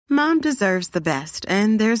Mom deserves the best,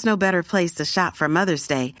 and there's no better place to shop for Mother's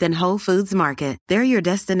Day than Whole Foods Market. They're your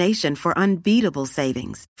destination for unbeatable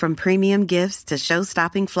savings, from premium gifts to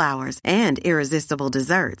show-stopping flowers and irresistible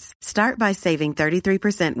desserts. Start by saving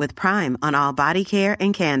 33% with Prime on all body care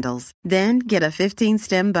and candles. Then get a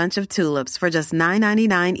 15-stem bunch of tulips for just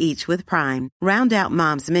 $9.99 each with Prime. Round out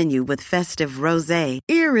Mom's menu with festive rosé,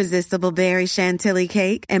 irresistible berry chantilly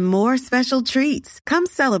cake, and more special treats. Come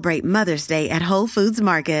celebrate Mother's Day at Whole Foods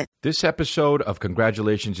Market. This episode of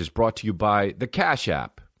Congratulations is brought to you by the Cash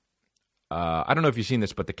App. I don't know if you've seen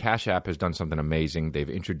this, but the Cash App has done something amazing. They've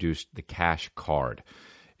introduced the Cash Card.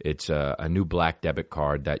 It's a new black debit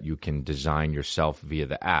card that you can design yourself via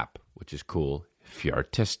the app, which is cool if you're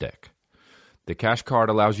artistic. The Cash Card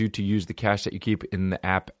allows you to use the cash that you keep in the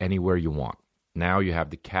app anywhere you want. Now you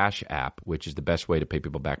have the Cash App, which is the best way to pay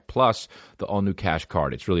people back, plus the all-new Cash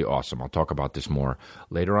Card. It's really awesome. I'll talk about this more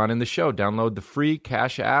later on in the show. Download the free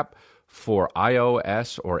Cash App for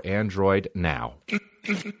iOS or Android now.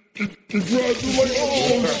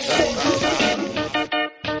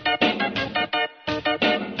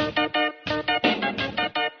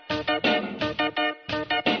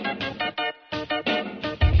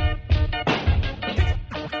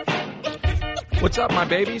 What's up, my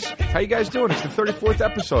babies? How you guys doing? It's the 34th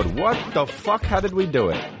episode. What the fuck? How did we do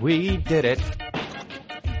it? We did it.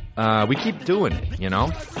 We keep doing it, you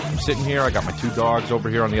know? I'm sitting here. I got my two dogs over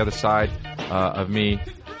here on the other side of me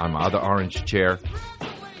on my other orange chair.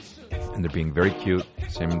 And they're being very cute.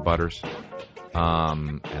 Salmon Butters.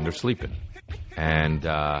 And they're sleeping. And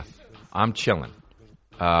I'm chilling.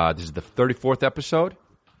 This is the 34th episode.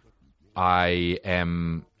 Where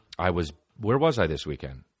was I this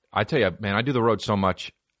weekend? I tell you, man, I do the road so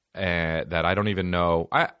much that I don't even know.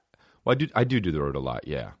 I do the road a lot,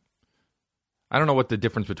 yeah. I don't know what the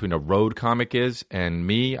difference between a road comic is and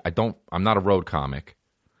me. I'm not a road comic.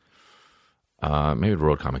 Maybe a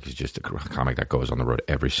road comic is just a comic that goes on the road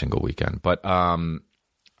every single weekend. But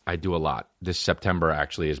I do a lot. This September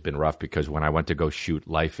actually has been rough because when I went to go shoot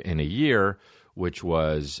Life in a Year, which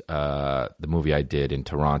was the movie I did in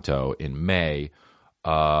Toronto in May,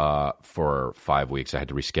 for 5 weeks, I had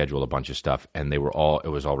to reschedule a bunch of stuff, and it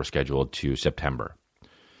was all rescheduled to September.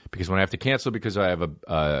 Because when I have to cancel because I have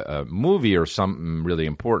a movie or something really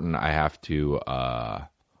important, I have to. I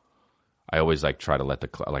always try to let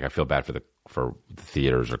I feel bad for the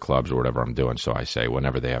theaters or clubs or whatever I'm doing, so I say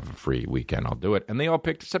whenever they have a free weekend, I'll do it, and they all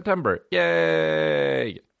picked September.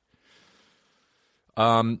 Yay!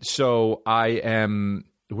 So I am.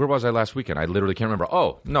 Where was I last weekend? I literally can't remember.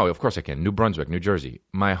 Oh, no, of course I can. New Brunswick, New Jersey.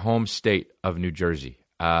 My home state of New Jersey.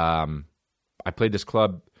 I played this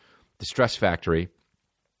club, the Stress Factory,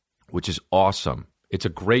 which is awesome. It's a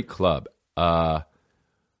great club. I'm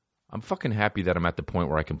fucking happy that I'm at the point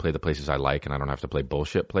where I can play the places I like and I don't have to play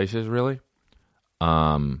bullshit places, really.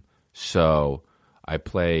 So I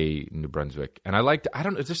play New Brunswick. And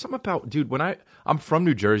is there something about, dude, I'm from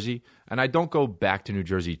New Jersey, and I don't go back to New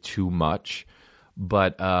Jersey too much.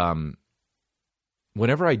 But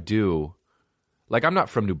whenever I do, I'm not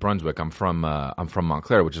from New Brunswick. I'm from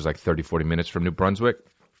Montclair, which is 30, 40 minutes from New Brunswick.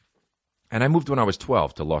 And I moved when I was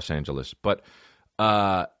 12 to Los Angeles. But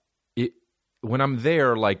when I'm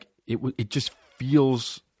there, it just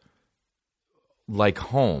feels like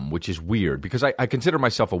home, which is weird because I consider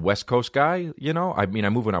myself a West Coast guy. You know, I mean, I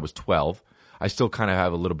moved when I was 12. I still kind of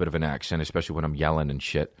have a little bit of an accent, especially when I'm yelling and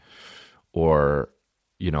shit, or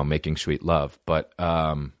making sweet love. But,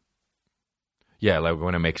 yeah,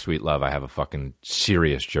 when I make sweet love, I have a fucking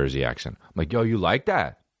serious Jersey accent. I'm like, yo, you like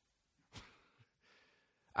that?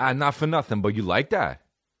 Not for nothing, but you like that?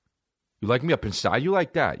 You like me up inside? You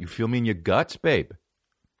like that? You feel me in your guts, babe?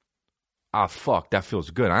 Fuck, that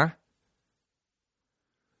feels good, huh?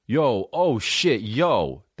 Yo, oh, shit,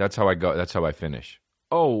 yo. That's how I go. That's how I finish.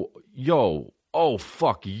 Oh, yo. Oh,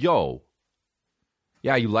 fuck, yo.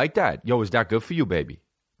 Yeah, you like that? Yo, is that good for you, baby?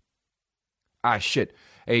 Shit.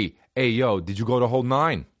 Hey, yo, did you go to Hole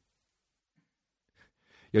 9?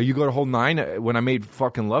 Yo, you go to Hole 9 when I made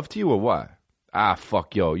fucking love to you or what?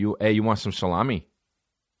 Fuck, yo. You want some salami?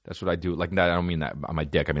 That's what I do. Like that, I don't mean that on my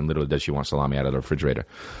dick. I mean literally, does she want salami out of the refrigerator?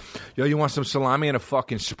 Yo, you want some salami and a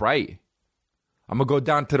fucking Sprite? I'm going to go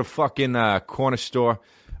down to the fucking corner store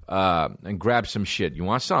and grab some shit. You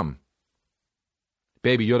want some?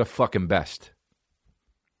 Baby, you're the fucking best.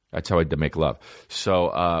 That's how I make love.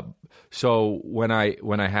 So when I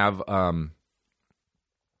was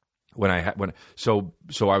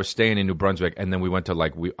staying in New Brunswick, and then we went to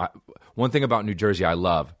one thing about New Jersey I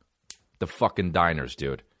love, the fucking diners,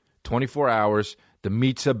 dude. 24 hours, the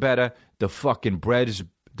meats are better, the fucking breads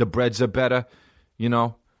are better,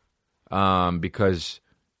 because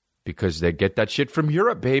because they get that shit from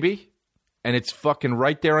Europe, baby. And it's fucking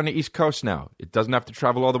right there on the East Coast now. It doesn't have to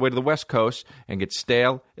travel all the way to the West Coast and get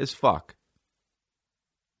stale as fuck.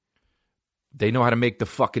 They know how to make the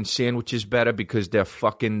fucking sandwiches better because they got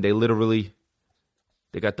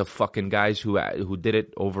the fucking guys who did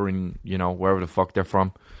it over in, wherever the fuck they're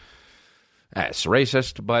from. It's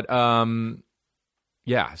racist, but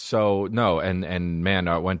yeah, so no, and man,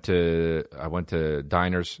 I went to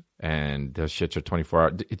diners, and those shits are 24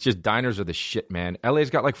 hours. It's just diners are the shit, man. LA's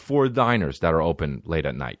got like 4 diners that are open late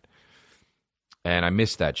at night, and I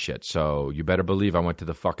missed that shit. So you better believe I went to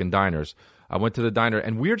the fucking diners. I went to the diner,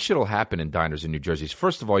 and weird shit will happen in diners in New Jersey.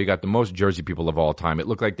 First of all, you got the most Jersey people of all time. It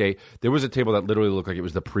looked like there was a table that literally looked like it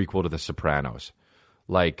was the prequel to The Sopranos,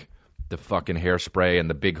 like the fucking hairspray and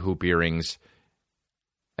the big hoop earrings,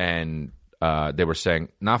 and they were saying,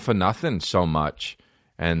 not for nothing so much,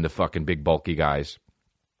 and the fucking big bulky guys.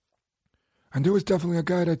 And there was definitely a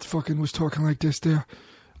guy that fucking was talking like this there.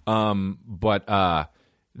 But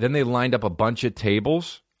then they lined up a bunch of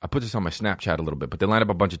tables. I put this on my Snapchat a little bit, but they lined up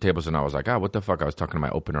a bunch of tables, and I was like, what the fuck? I was talking to my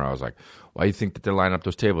opener. I was like, why do you think that they're lining up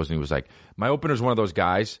those tables? And he was like, my opener's one of those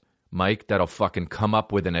guys, Mike, that'll fucking come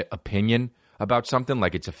up with an opinion about something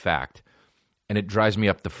like it's a fact. And it drives me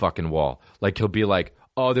up the fucking wall. Like, he'll be like,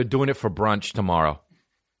 oh, they're doing it for brunch tomorrow.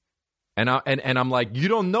 And I'm like, you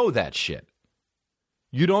don't know that shit.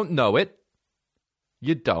 You don't know it.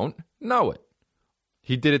 You don't know it.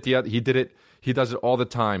 He did it. He does it all the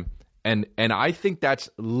time. And I think that's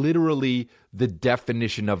literally the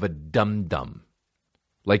definition of a dum-dum.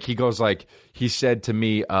 Like, he goes like, he said to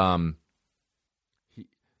me, one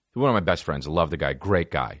of my best friends, I love the guy,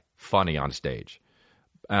 great guy, funny on stage.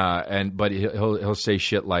 But he'll say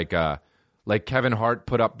shit like Kevin Hart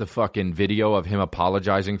put up the fucking video of him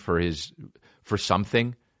apologizing for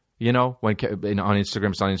something, when on Instagram.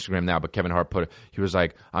 It's on Instagram now, but Kevin Hart he was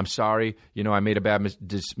like, I'm sorry, I made a bad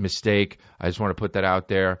mistake. I just want to put that out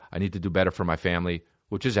there. I need to do better for my family,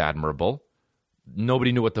 which is admirable.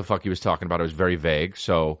 Nobody knew what the fuck he was talking about. It was very vague.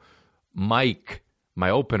 So Mike,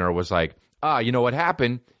 my opener, was like, you know what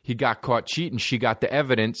happened? He got caught cheating. She got the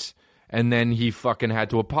evidence, and then he fucking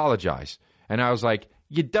had to apologize. And I was like,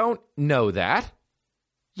 you don't know that.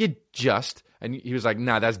 And he was like,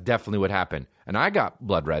 nah, that's definitely what happened. And I got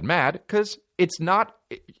blood red mad because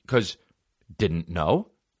didn't know.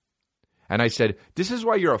 And I said, this is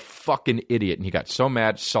why you're a fucking idiot. And he got so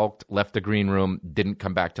mad, sulked, left the green room, didn't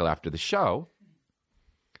come back till after the show.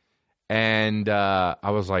 And I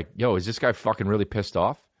was like, yo, is this guy fucking really pissed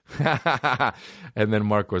off? And then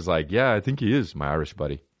Mark was like, yeah, I think he is, my Irish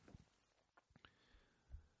buddy.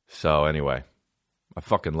 So anyway, I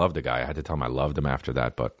fucking loved the guy. I had to tell him I loved him after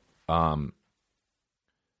that. But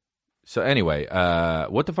so anyway,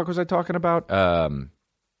 what the fuck was I talking about?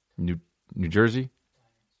 New Jersey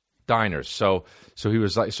diners. So he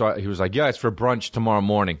was like, yeah, it's for brunch tomorrow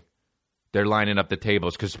morning. They're lining up the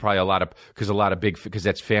tables because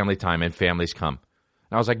that's family time and families come.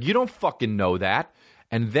 And I was like, you don't fucking know that.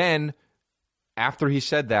 And then after he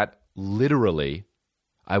said that, literally,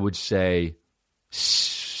 I would say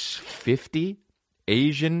 50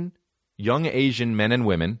 young Asian men and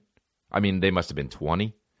women, I mean, they must have been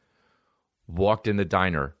 20, walked in the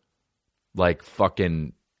diner like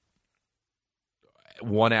fucking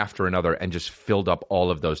one after another and just filled up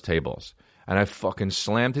all of those tables. And I fucking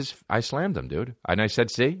slammed them, dude. And I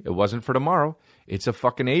said, see, it wasn't for tomorrow. It's a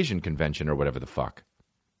fucking Asian convention or whatever the fuck.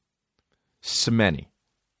 So many.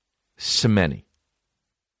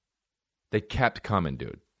 They kept coming,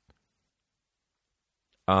 dude.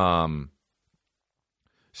 So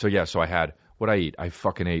I had, what I eat? I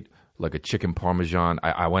fucking ate like a chicken parmesan.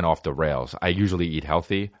 I went off the rails. I usually eat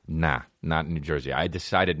healthy. Nah, not in New Jersey. I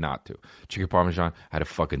decided not to. Chicken parmesan, I had a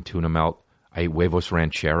fucking tuna melt. I ate huevos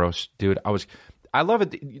rancheros, dude. I love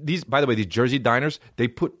it. By the way, these Jersey diners,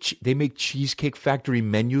 they make Cheesecake Factory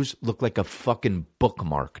menus look like a fucking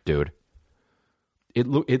bookmark, dude. It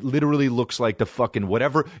literally looks like the fucking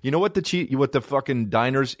whatever. You know what the fucking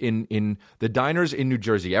diners in the diners in New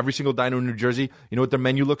Jersey, every single diner in New Jersey, you know what their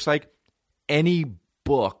menu looks like? Any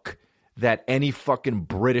book that any fucking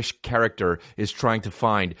British character is trying to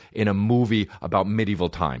find in a movie about medieval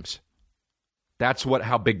times. That's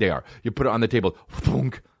how big they are. You put it on the table.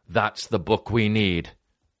 Thunk, that's the book we need.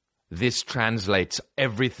 This translates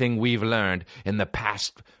everything we've learned in the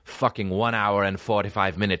past fucking 1 hour and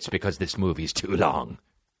 45 minutes because this movie's too long.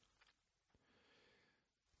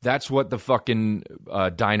 That's what the fucking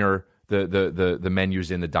diner, the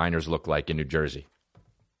menus in the diners look like in New Jersey.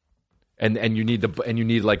 And you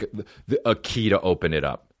need like a key to open it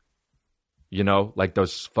up. Like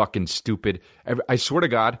those fucking stupid. I swear to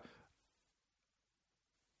God,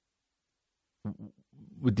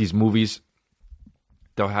 with these movies,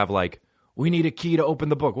 they'll have like, we need a key to open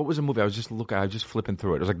the book. What was the movie? I was just flipping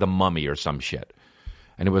through it. It was like The Mummy or some shit.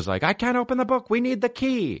 And it was like, I can't open the book. We need the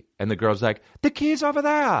key. And the girl's like, the key's over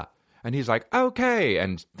there. And he's like, okay.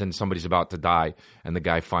 And then somebody's about to die. And the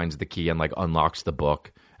guy finds the key and like unlocks the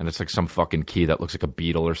book. And it's like some fucking key that looks like a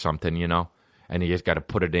beetle or something, you know? And he just got to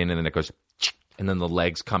put it in and then it goes, and then the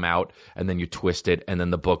legs come out and then you twist it. And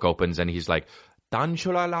then the book opens and he's like, dan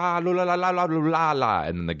shula la la la la la la la.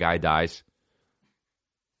 And then the guy dies.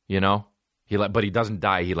 You know? But he doesn't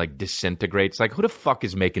die. He like disintegrates. Like, who the fuck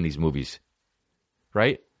is making these movies?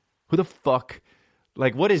 Right? Who the fuck?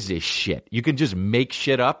 Like, what is this shit? You can just make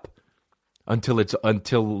shit up until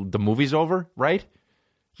the movie's over, right?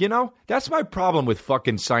 You know? That's my problem with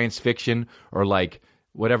fucking science fiction or like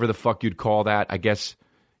whatever the fuck you'd call that. I guess,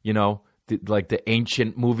 you know, like the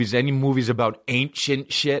ancient movies, any movies about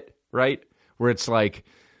ancient shit, right? Where it's like,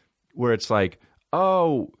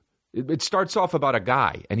 oh, it starts off about a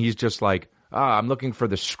guy and he's just like, I'm looking for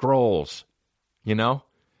the scrolls, you know?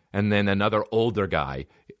 And then another older guy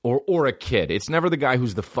or a kid. It's never the guy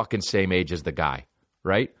who's the fucking same age as the guy,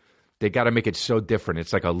 right? They got to make it so different.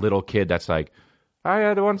 It's like a little kid that's like, I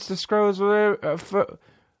had once the scrolls were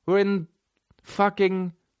in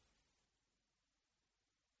fucking,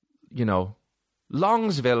 you know,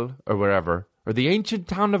 Longsville or wherever, or the ancient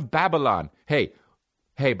town of Babylon. Hey,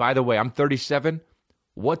 by the way, I'm 37.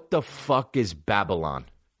 What the fuck is Babylon?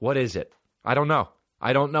 What is it? I don't know.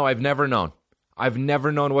 I've never known. I've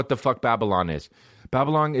never known what the fuck Babylon is.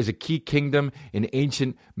 Babylon is a key kingdom in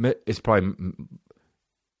ancient... It's probably...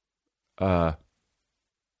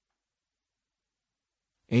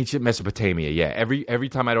 ancient Mesopotamia, yeah. Every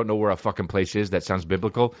time I don't know where a fucking place is that sounds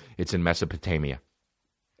biblical, it's in Mesopotamia.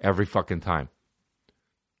 Every fucking time.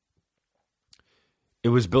 It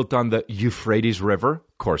was built on the Euphrates River.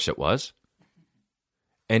 Of course it was.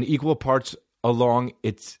 And equal parts along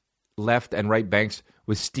its left and right banks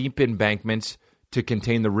with steep embankments to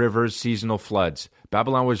contain the river's seasonal floods.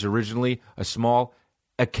 Babylon was originally a small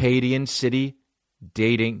Akkadian city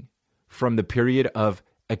dating from the period of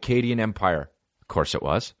Akkadian Empire. Of course it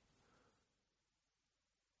was.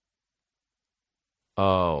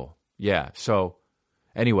 Oh, yeah. So,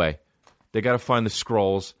 anyway, they got to find the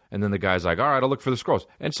scrolls, and then the guy's like, all right, I'll look for the scrolls.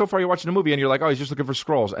 And so far you're watching the movie, and you're like, oh, he's just looking for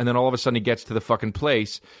scrolls. And then all of a sudden he gets to the fucking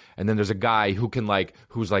place, and then there's a guy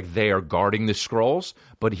who's there guarding the scrolls,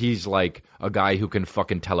 but he's like a guy who can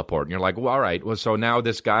fucking teleport. And you're like, well, all right, well, so now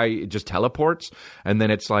this guy just teleports, and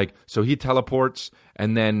then it's like, so he teleports,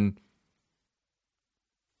 and then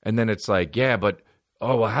it's like, yeah, but...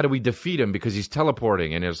 oh, well, how do we defeat him? Because he's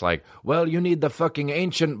teleporting. And it's like, well, you need the fucking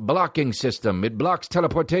ancient blocking system. It blocks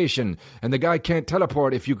teleportation. And the guy can't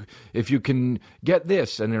teleport if you can get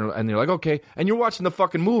this. And they're like, okay. And you're watching the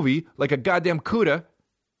fucking movie like a goddamn CUDA.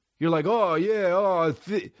 You're like, oh, yeah,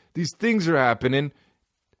 these things are happening.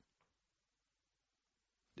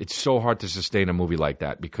 It's so hard to sustain a movie like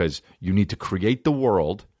that because you need to create the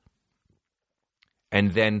world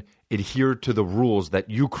and then adhere to the rules that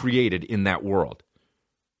you created in that world.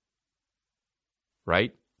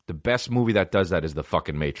 Right? The best movie that does that is The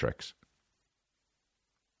fucking Matrix.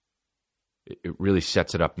 It really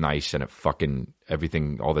sets it up nice and it fucking,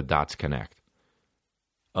 everything, all the dots connect.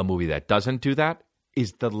 A movie that doesn't do that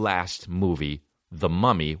is the last movie, The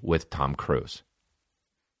Mummy with Tom Cruise.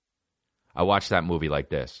 I watched that movie like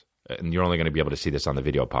this, and you're only going to be able to see this on the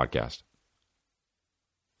video podcast.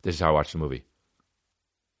 This is how I watched the movie.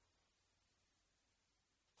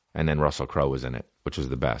 And then Russell Crowe was in it, which was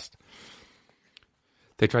the best.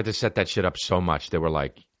 They tried to set that shit up so much. They were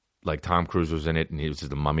like Tom Cruise was in it, and he was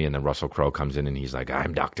the mummy, and then Russell Crowe comes in, and he's like,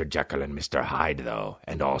 I'm Dr. Jekyll and Mr. Hyde, though.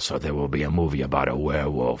 And also there will be a movie about a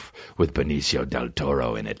werewolf with Benicio del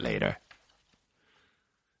Toro in it later.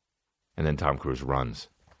 And then Tom Cruise runs.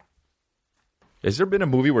 Has there been a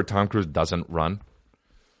movie where Tom Cruise doesn't run?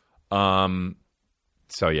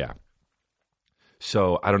 So, yeah.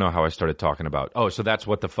 So, I don't know how I started talking about... oh, so that's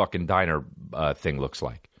what the fucking diner thing looks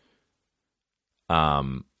like.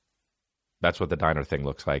 That's what the diner thing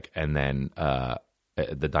looks like, and then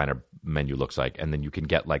the diner menu looks like, and then you can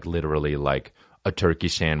get like literally like a turkey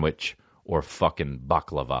sandwich or fucking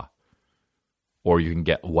baklava, or you can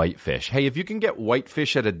get whitefish. Hey, if you can get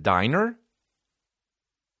whitefish at a diner,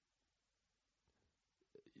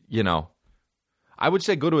 you know, I would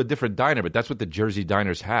say go to a different diner, but that's what the Jersey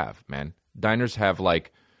diners have, man. Diners have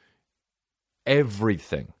like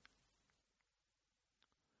everything.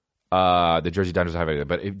 The Jersey diners have it,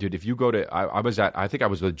 but dude, if you go to, I think I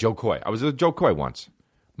was with Joe Coy. I was with Joe Coy once,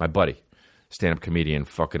 my buddy. stand-up comedian,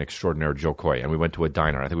 fucking extraordinaire Joe Coy, and we went to a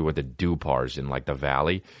diner. I think we went to Dupar's in like the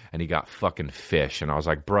Valley, and he got fucking fish, and I was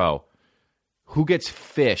like, bro, who gets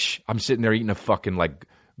fish? I'm sitting there eating a fucking like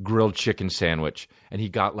grilled chicken sandwich, and he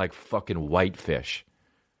got like fucking white fish.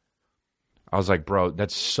 I was like, bro,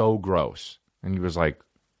 that's so gross. And he was like,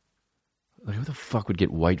 who the fuck would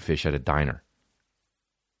get white fish at a diner?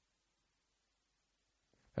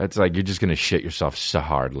 That's like, you're just going to shit yourself so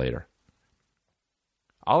hard later.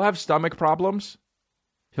 I'll have stomach problems.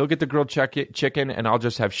 He'll get the grilled chicken, and I'll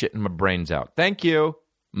just have shit in my brains out. Thank you.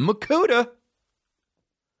 Makuta.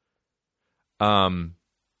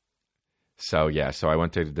 So I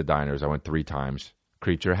went to the diners. I went 3 times.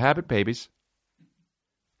 Creature habit, babies.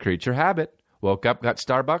 Creature habit. Woke up, got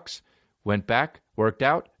Starbucks, went back, worked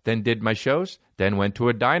out, then did my shows, then went to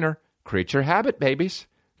a diner. Creature habit, babies.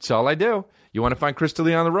 That's all I do. You want to find Chris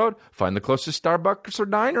D'Elia on the road? Find the closest Starbucks or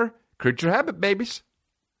diner. Creature habit, babies.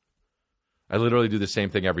 I literally do the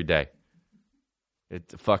same thing every day.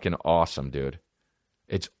 It's fucking awesome, dude.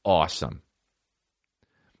 It's awesome.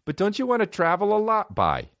 But don't you want to travel a lot?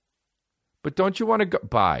 Bye. But don't you want to go?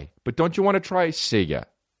 Bye. But don't you want to try? See ya.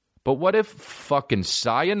 But what if fucking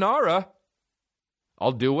sayonara?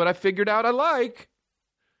 I'll do what I figured out I like.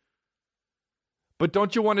 But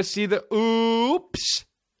don't you want to see the oops?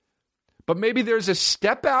 But maybe there's a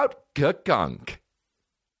step out gunk.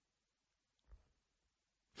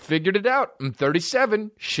 Figured it out. I'm 37.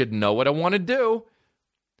 Should know what I want to do.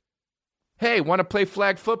 Hey, want to play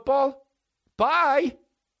flag football? Bye.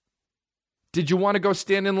 Did you want to go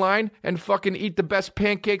stand in line and fucking eat the best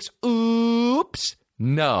pancakes? Oops.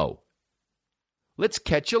 No. Let's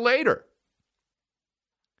catch you later.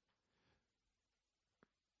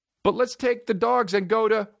 But let's take the dogs and go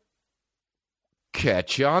to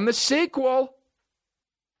catch you on the sequel.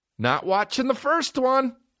 Not watching the first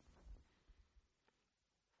one.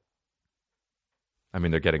 I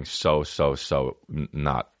mean, they're getting so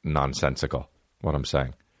not nonsensical, what I'm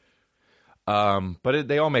saying. But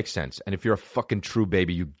they all make sense. And if you're a fucking true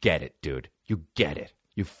baby, you get it, dude. You get it.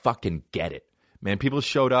 You fucking get it. Man, people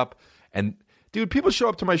showed up and... Dude, people show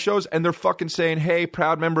up to my shows and they're fucking saying, hey,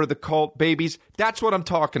 proud member of the cult, babies. That's what I'm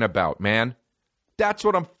talking about, man. That's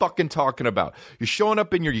what I'm fucking talking about. You're showing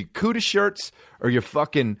up in your Yakuta shirts or your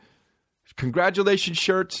fucking congratulations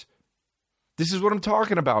shirts. This is what I'm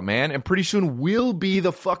talking about, man. And pretty soon we'll be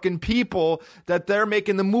the fucking people that they're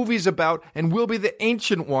making the movies about, and we'll be the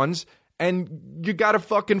ancient ones. And you got to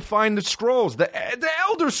fucking find the scrolls, the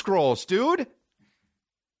Elder Scrolls, dude.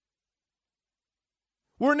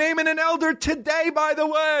 We're naming an elder today, by the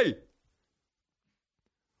way.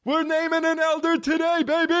 We're naming an elder today,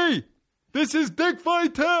 baby. This is Dick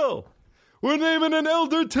Vitale. We're naming an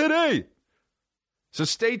elder today. So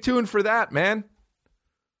stay tuned for that, man.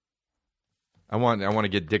 I want to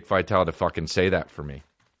get Dick Vitale to fucking say that for me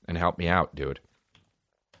and help me out, dude.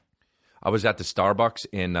 I was at the Starbucks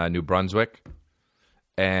in New Brunswick,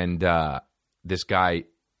 and this guy...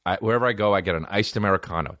 wherever I go, I get an iced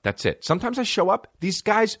Americano. That's it. Sometimes I show up. These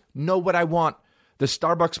guys know what I want. The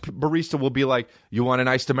Starbucks barista will be like, you want an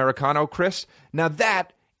iced Americano, Chris? Now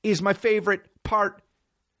that is my favorite part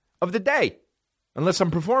of the day. Unless I'm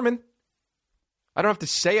performing. I don't have to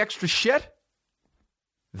say extra shit.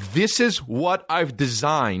 This is what I've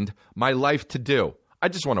designed my life to do. I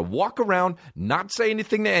just want to walk around, not say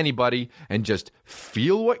anything to anybody, and just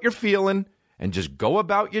feel what you're feeling. And just go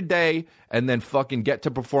about your day and then fucking get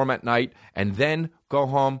to perform at night and then go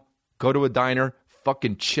home, go to a diner,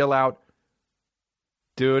 fucking chill out.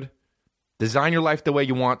 Dude, design your life the way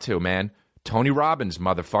you want to, man. Tony Robbins,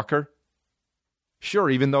 motherfucker.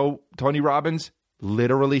 Sure, even though Tony Robbins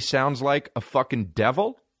literally sounds like a fucking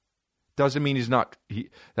devil, doesn't mean he's not.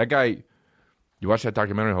 That guy, you watch that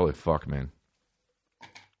documentary? Holy fuck, man.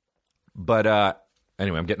 But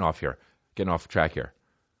anyway, I'm getting off track here.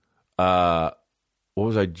 What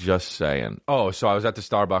was I just saying? Oh, so I was at the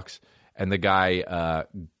Starbucks, and the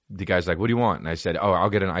guy's like, what do you want? And I said, oh, I'll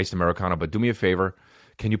get an iced Americano, but do me a favor.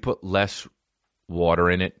 Can you put less water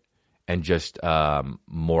in it and just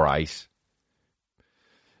more ice?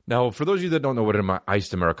 Now, for those of you that don't know what an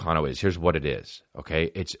iced Americano is, here's what it is,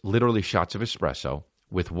 okay? It's literally shots of espresso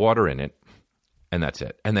with water in it, and that's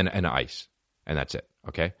it. And then an ice, and that's it,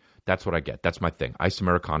 okay? That's what I get. That's my thing. Iced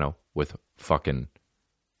Americano with fucking...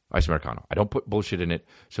 iced Americano. I don't put bullshit in it.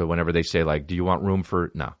 So whenever they say, like, do you want room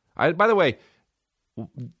for... Nah. By the way,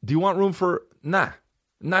 do you want room for... Nah.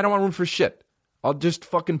 I don't want room for shit. I'll just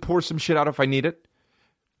fucking pour some shit out if I need it.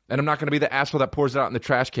 And I'm not going to be the asshole that pours it out in the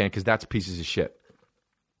trash can because that's pieces of shit.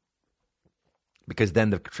 Because then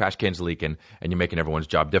the trash can's leaking and you're making everyone's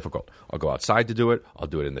job difficult. I'll go outside to do it. I'll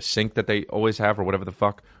do it in the sink that they always have or whatever the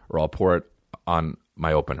fuck. Or I'll pour it on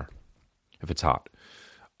my opener if it's hot.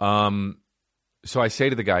 So I say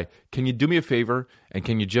to the guy, can you do me a favor and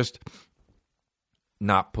can you just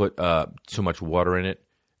not put too much water in it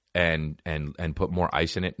and put more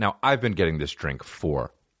ice in it? Now, I've been getting this drink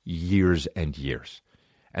for years and years.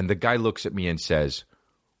 And the guy looks at me and says,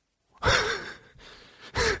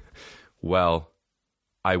 well,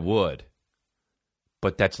 I would,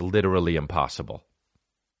 but that's literally impossible.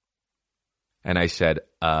 And I said,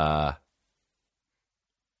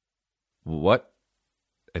 what?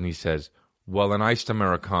 And he says, well, an iced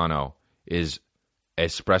Americano is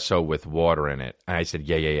espresso with water in it. And I said,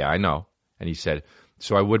 yeah, I know. And he said,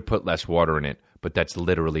 so I would put less water in it, but that's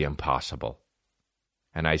literally impossible.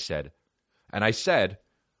 And I said,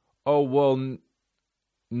 oh, well,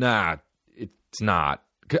 nah, it's not.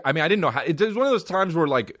 I mean, I didn't know how. It's one of those times where,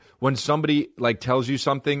 like, when somebody, like, tells you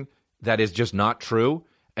something that is just not true,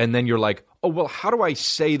 and then you're like, oh, well, how do I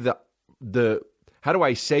say how do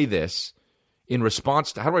I say this in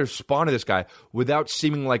response to, how do I respond to this guy without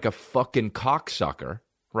seeming like a fucking cocksucker,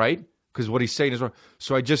 right? Because what he's saying is wrong.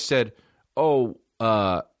 So I just said, oh,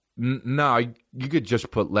 no, you could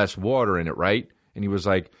just put less water in it, right? And he was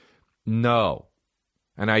like, no.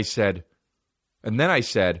 And then I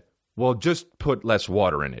said, well, just put less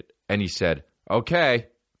water in it. And he said, okay.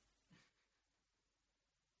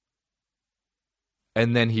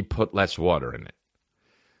 And then he put less water in it.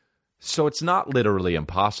 So it's not literally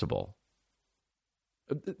impossible.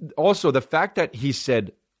 Also, the fact that he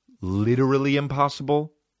said literally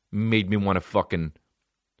impossible made me want to fucking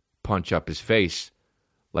punch up his face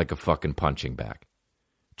like a fucking punching bag.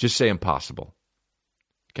 Just say impossible.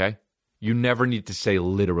 Okay? You never need to say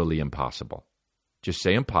literally impossible. Just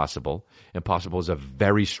say impossible. Impossible is a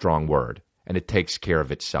very strong word, and it takes care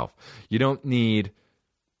of itself. You don't need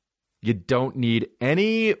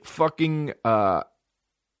any fucking what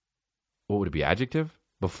would it be, adjective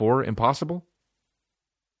before impossible?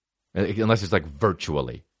 Unless it's like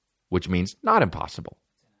virtually, which means not impossible.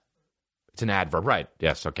 It's an adverb, right?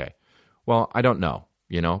 Yes, okay. Well, I don't know,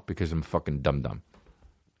 because I'm fucking dumb.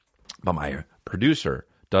 But my producer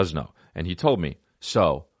does know, and he told me,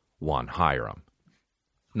 so, one, hire him.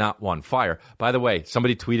 Not one, fire. By the way,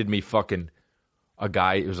 somebody tweeted me fucking a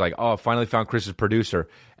guy. It was like, oh, finally found Chris's producer,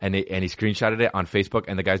 and he screenshotted it on Facebook,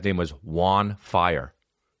 and the guy's name was Juan Fire.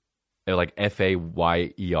 Like Fayer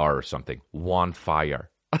or something. Juan Fire.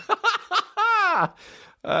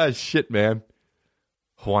 Shit, man.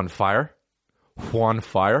 Juan Fire.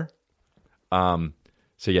 So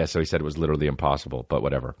he said it was literally impossible, but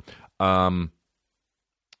whatever. By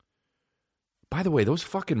the way, those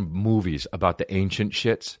fucking movies about the ancient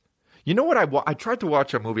shits. You know what? I tried to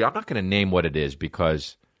watch a movie. I'm not going to name what it is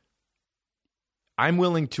because I'm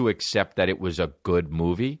willing to accept that it was a good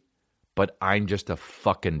movie, but I'm just a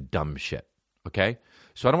fucking dumb shit. Okay?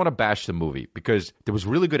 So I don't want to bash the movie because there was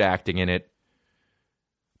really good acting in it.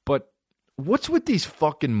 But what's with these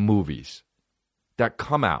fucking movies that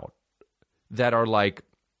come out that are like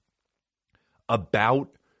about,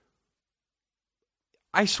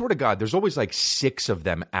 I swear to God, there's always like 6 of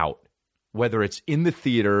them out, whether it's in the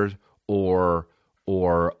theater or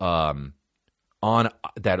on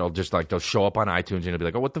that'll just like, they'll show up on iTunes and it'll be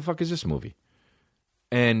like, oh, what the fuck is this movie?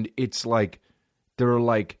 And it's like, they're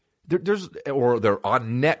like, there's, or they're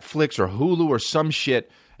on Netflix or Hulu or some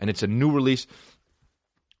shit, and it's a new release.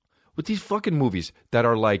 With these fucking movies that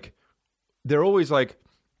are like, they're always like,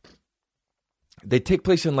 they take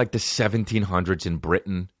place in like the 1700s in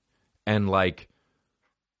Britain, and like,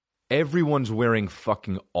 everyone's wearing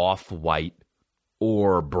fucking off-white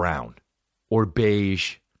or brown or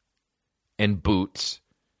beige and boots,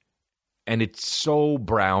 and it's so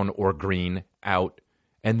brown or green out,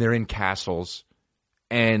 and they're in castles,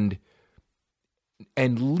 and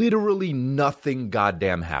literally nothing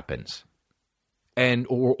goddamn happens. And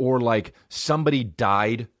or like somebody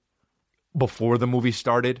died before the movie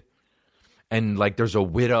started, and like there's a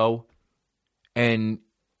widow, and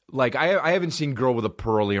like I haven't seen Girl with a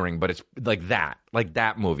Pearl Earring, but it's like that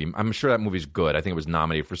movie. I'm sure that movie's good. I think it was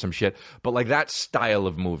nominated for some shit, but like that style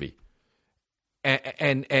of movie,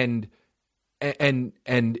 and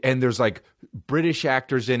there's like British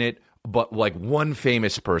actors in it, but like one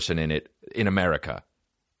famous person in it in America.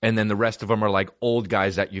 And then the rest of them are like old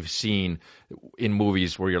guys that you've seen in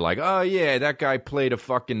movies where you're like, oh, yeah, that guy played a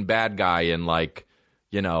fucking bad guy in like,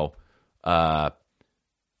 in one of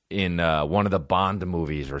the Bond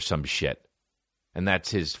movies or some shit. And that's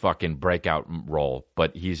his fucking breakout role.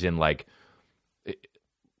 But he's in like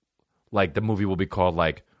the movie will be called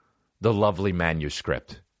like The Lovely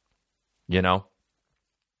Manuscript,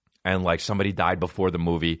 and like somebody died before the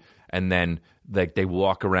movie, and then like they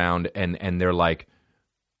walk around and they're like,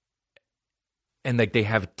 and like they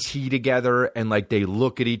have tea together, and like they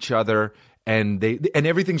look at each other, and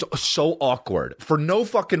everything's so awkward for no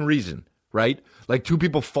fucking reason, right? Like two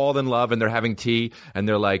people fall in love and they're having tea, and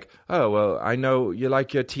they're like, oh, well, I know you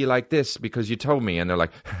like your tea like this because you told me. And they're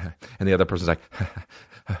like, and the other person's like,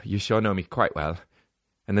 you sure know me quite well.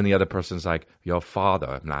 And then the other person's like, your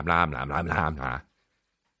father, blah, blah, blah, blah, blah, blah.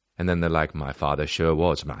 And then they're like, my father sure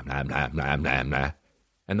was, blah, blah, blah, blah, blah, blah.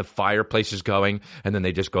 And the fireplace is going, and then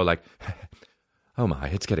they just go like, oh my,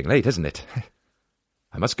 it's getting late, isn't it?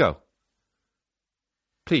 I must go.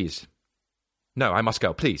 Please. No, I must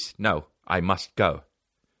go. Please. No, I must go.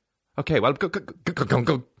 Okay, well,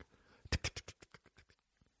 go.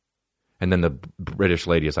 And then the British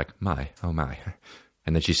lady is like, my, oh my.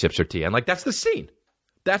 And then she sips her tea. And like, that's the scene.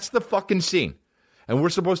 That's the fucking scene. And we're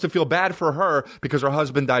supposed to feel bad for her because her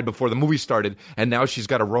husband died before the movie started, and now she's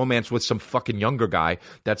got a romance with some fucking younger guy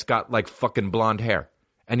that's got like fucking blonde hair,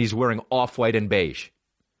 and he's wearing off-white and beige.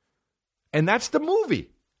 And that's the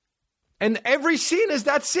movie. And every scene is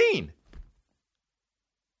that scene.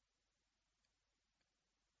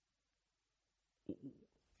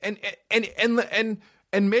 And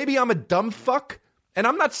maybe I'm a dumb fuck, and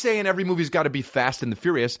I'm not saying every movie's got to be Fast and the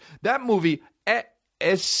Furious. That movie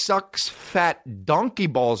it sucks fat donkey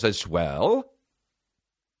balls as well,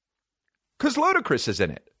 because Ludacris is in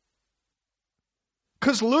it.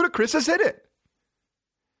 If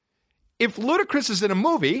Ludacris is in a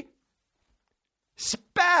movie, it's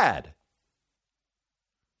bad.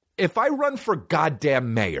 If I run for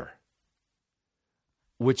goddamn mayor,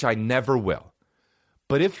 which I never will,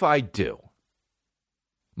 but if I do,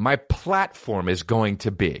 my platform is going to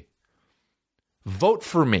be, vote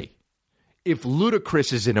for me. If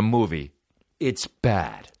Ludacris is in a movie, it's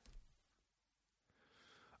bad.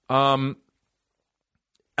 Unless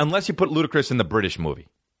you put Ludacris in the British movie,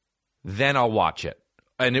 then I'll watch it.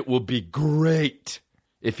 And it will be great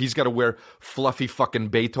if he's got to wear fluffy fucking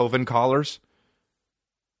Beethoven collars.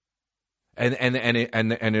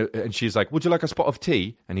 And she's like, would you like a spot of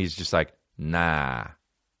tea? And he's just like, nah.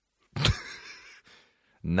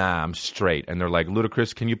 Nah, I'm straight. And they're like,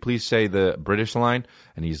 Ludacris, can you please say the British line?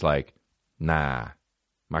 And he's like, nah,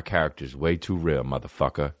 my character's way too real,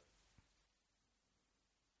 motherfucker.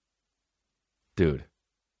 Dude,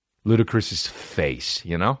 Ludacris's face,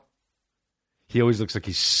 you know? He always looks like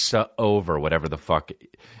he's so over whatever the fuck.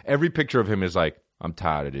 Every picture of him is like, I'm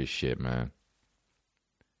tired of this shit, man.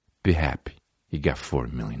 Be happy. You got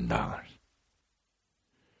 $4 million.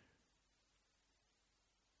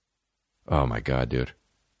 Oh, my God, dude.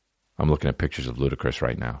 I'm looking at pictures of Ludacris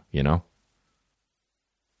right now, you know?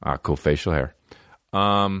 Ah, cool facial hair.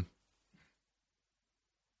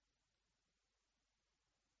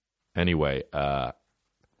 Anyway,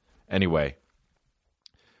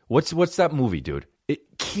 what's that movie, dude?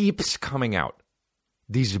 It keeps coming out.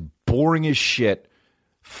 These boring as shit,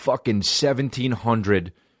 fucking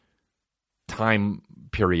 1700 time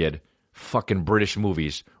period, fucking British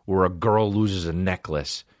movies where a girl loses a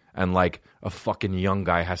necklace and like a fucking young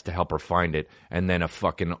guy has to help her find it, and then a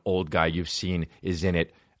fucking old guy you've seen is in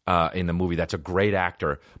it. In the movie, that's a great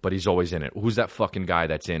actor, but he's always in it. Who's that fucking guy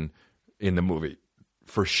that's in the movie?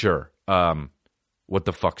 For sure. What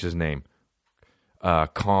the fuck's his name?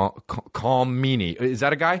 Calm Meaney. Is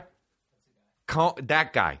that a guy?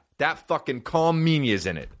 That guy. That fucking Calm Meaney is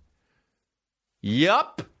in it.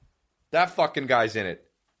 Yup. That fucking guy's in it.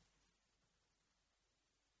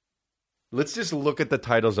 Let's just look at the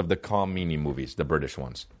titles of the Calm Meaney movies, the British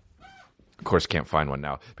ones. Of course, can't find one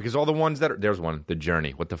now. Because all the ones that are... There's one, The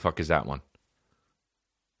Journey. What the fuck is that one?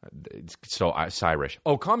 It's Irish.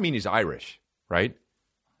 Oh, Calm Meaney's Irish, right?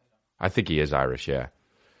 I think he is Irish, yeah.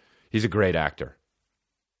 He's a great actor.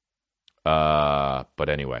 But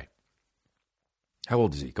anyway. How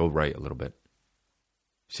old is he? Go right a little bit.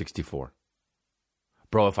 64.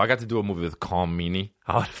 Bro, if I got to do a movie with Calm Meaney,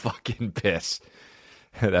 I would fucking piss.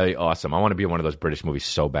 That'd be awesome. I want to be in one of those British movies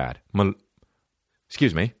so bad.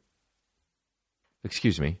 Excuse me.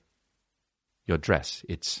 Excuse me. Your dress,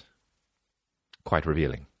 it's quite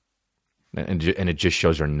revealing. And it just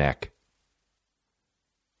shows her neck.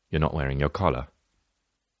 You're not wearing your collar.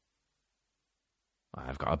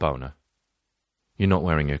 I've got a boner. You're not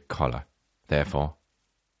wearing your collar. Therefore,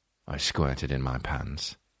 I squirted in my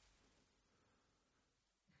pants.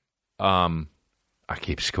 I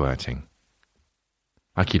keep squirting.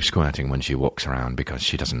 I keep squirting when she walks around because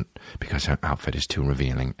her outfit is too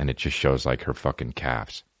revealing and it just shows like her fucking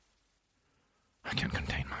calves. I can't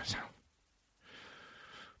contain myself.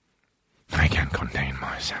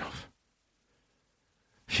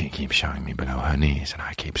 She keeps showing me below her knees, and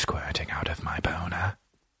I keep squirting out of my boner.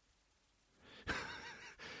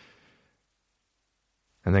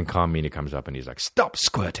 And then Carmini comes up and he's like, stop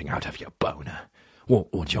squirting out of your boner.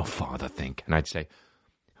 What would your father think? And I'd say,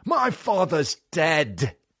 my father's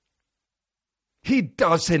dead. He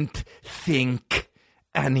doesn't think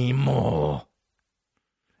anymore.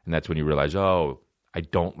 And that's when you realize, oh, I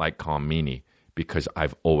don't like Carmini because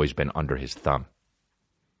I've always been under his thumb.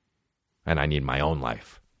 And I need my own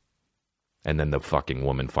life. And then the fucking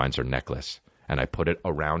woman finds her necklace. And I put it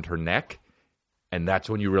around her neck. And that's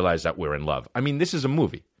when you realize that we're in love. I mean, this is a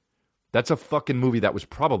movie. That's a fucking movie that was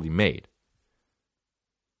probably made.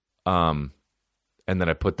 And then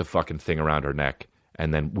I put the fucking thing around her neck.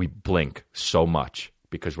 And then we blink so much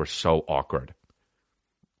because we're so awkward.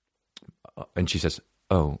 And she says,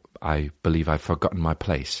 oh, I believe I've forgotten my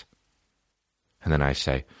place. And then I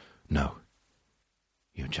say, no,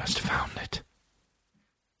 you just found it.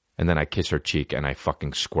 And then I kiss her cheek and I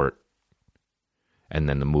fucking squirt. And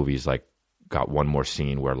then the movie's like, got one more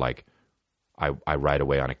scene where like I ride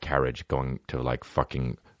away on a carriage going to like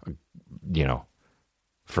fucking,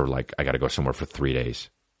 for like, I got to go somewhere for 3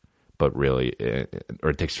 days. But really,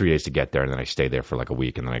 or it takes 3 days to get there, and then I stay there for like a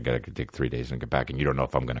week, and then I got to take 3 days and get back, and you don't know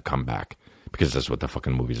if I'm going to come back, because that's what the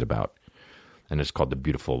fucking movie's about. And it's called The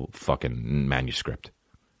Beautiful Fucking Manuscript,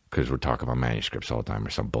 because we're talking about manuscripts all the time or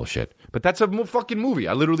some bullshit. But that's a fucking movie.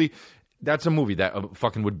 That's a movie that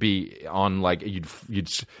fucking would be on, like,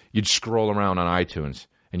 you'd scroll around on iTunes,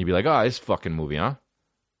 and you'd be like, oh, this fucking movie, huh?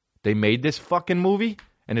 They made this fucking movie,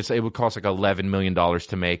 and it would cost like $11 million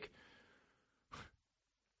to make.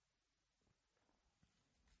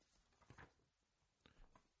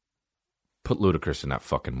 Put Ludacris in that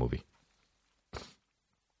fucking movie.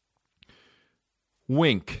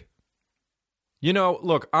 Wink.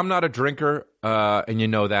 Look, I'm not a drinker, and you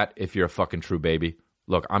know that if you're a fucking true baby.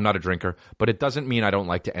 Look, I'm not a drinker, but it doesn't mean I don't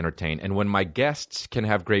like to entertain. And when my guests can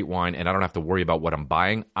have great wine and I don't have to worry about what I'm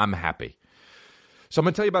buying, I'm happy. So I'm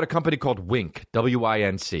going to tell you about a company called Winc,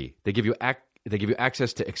 W-I-N-C. They give you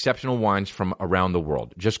access to exceptional wines from around the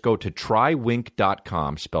world. Just go to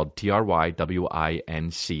trywinc.com, spelled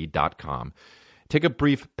TRYWINC.com. Take a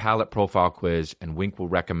brief palate profile quiz, and Winc will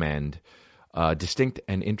recommend distinct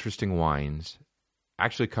and interesting wines,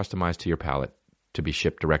 actually customized to your palate, to be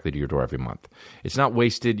shipped directly to your door every month. It's not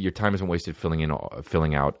wasted. Your time isn't wasted fitting in a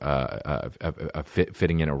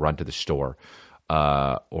run to the store,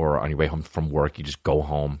 or on your way home from work. You just go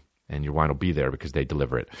home, and your wine will be there because they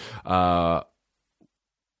deliver it.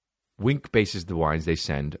 Winc bases the wines they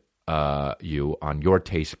send you on your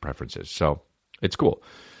taste preferences, so it's cool.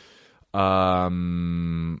 I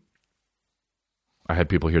had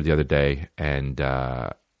people here the other day, and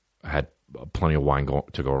I had plenty of wine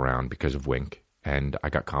to go around because of Winc, and I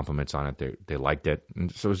got compliments on it. They liked it,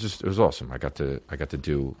 and so it was awesome. I got to do, I got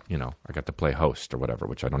to play host or whatever,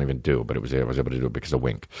 which I don't even do, but I was able to do it because of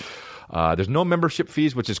Winc. There's no membership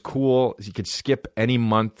fees, which is cool. You could skip any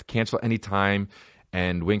month, cancel any time,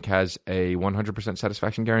 and Winc has a 100%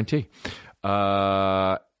 satisfaction guarantee.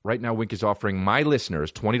 Right now, Winc is offering my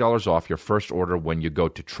listeners $20 off your first order when you go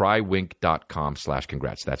to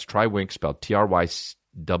trywinc.com/congrats. That's trywinc, spelled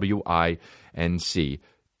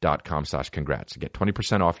TRYWINC.com/congrats. Get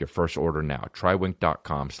 20% off your first order now.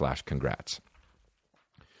 Trywinc.com/congrats.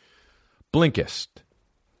 Blinkist.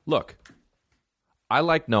 Look, I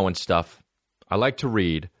like knowing stuff. I like to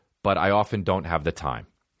read, but I often don't have the time.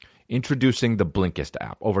 Introducing the Blinkist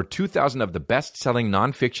app. Over 2,000 of the best-selling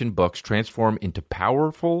nonfiction books transform into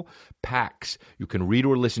powerful packs you can read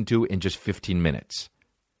or listen to in just 15 minutes.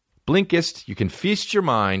 Blinkist, you can feast your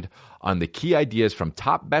mind on the key ideas from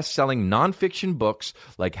top best-selling nonfiction books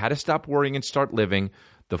like How to Stop Worrying and Start Living,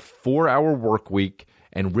 The 4-Hour Workweek,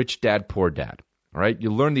 and Rich Dad, Poor Dad. All right,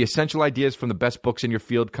 you'll learn the essential ideas from the best books in your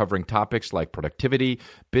field covering topics like productivity,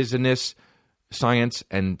 business, science,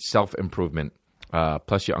 and self-improvement.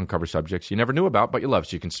 Plus, you uncover subjects you never knew about, but you love,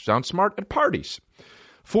 so you can sound smart at parties.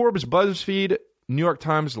 Forbes, BuzzFeed, New York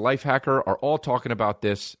Times, Lifehacker are all talking about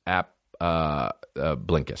this app,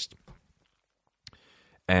 Blinkist.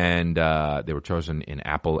 And they were chosen in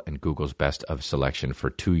Apple and Google's best of selection for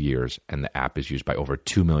 2 years, and the app is used by over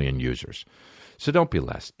 2 million users. So don't be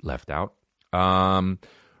left out.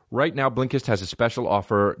 Right now, Blinkist has a special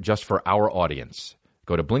offer just for our audience.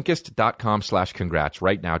 Go to Blinkist.com/congrats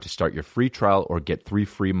right now to start your free trial or get 3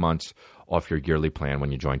 free months off your yearly plan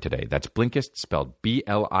when you join today. That's Blinkist, spelled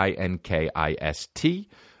Blinkist,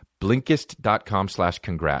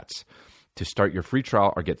 Blinkist.com/congrats to start your free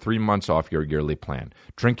trial or get 3 months off your yearly plan.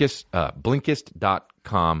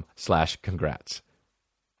 Blinkist.com/congrats.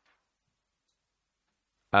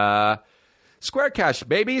 Square Cash,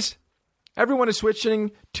 babies. Everyone is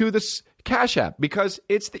switching to this Cash App because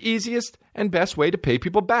it's the easiest and best way to pay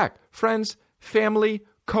people back. Friends, family,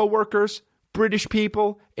 coworkers, British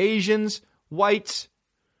people, Asians, whites.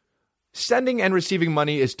 Sending and receiving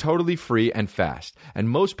money is totally free and fast, and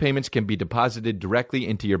most payments can be deposited directly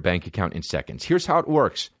into your bank account in seconds. Here's how it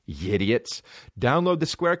works, you idiots. Download the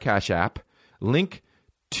Square Cash app, link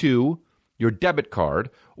to your debit card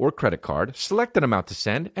or credit card, select an amount to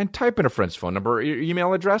send, and type in a friend's phone number or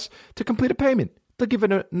email address to complete a payment. They'll give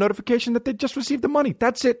a notification that they just received the money.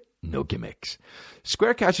 That's it. No gimmicks.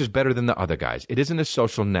 Square Cash is better than the other guys. It isn't a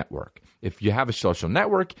social network. If you have a social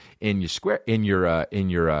network in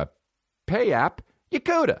your Pay app, you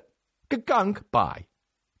coulda. Gunk, bye.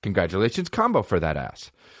 Congratulations, combo for that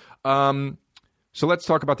ass. So let's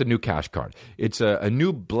talk about the new Cash Card. It's a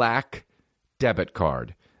new black debit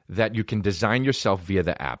card that you can design yourself via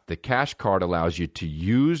the app. The Cash Card allows you to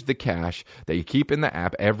use the cash that you keep in the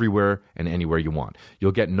app everywhere and anywhere you want.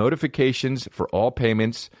 You'll get notifications for all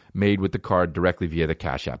payments made with the card directly via the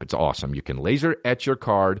Cash App. It's awesome. You can laser etch your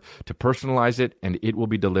card to personalize it, and it will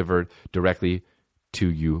be delivered directly to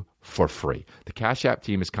you for free. The Cash App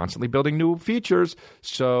team is constantly building new features,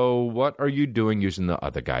 so what are you doing using the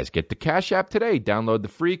other guys? Get the Cash App today. Download the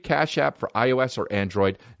free Cash App for iOS or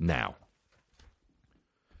Android now.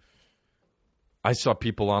 I saw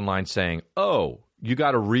people online saying, oh, you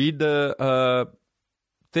got to read the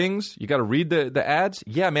things? You got to read the ads?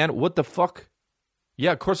 Yeah, man, what the fuck?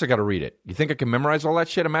 Yeah, of course I got to read it. You think I can memorize all that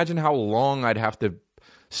shit? Imagine how long I'd have to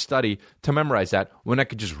study to memorize that when I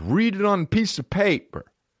could just read it on a piece of paper.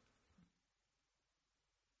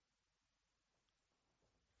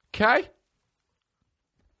 Okay?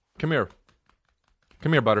 Come here.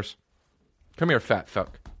 Come here, Butters. Come here, fat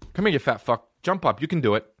fuck. Come here, you fat fuck. Jump up. You can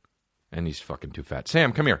do it. And he's fucking too fat.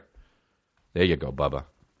 Sam, come here. There you go, Bubba.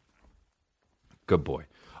 Good boy.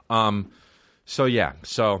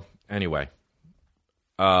 So anyway.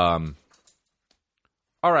 All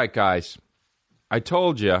right, guys. I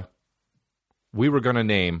told you we were going to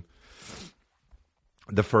name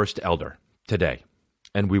the first elder today.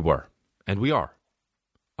 And we were. And we are.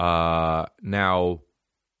 Now,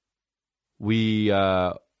 we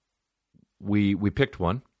picked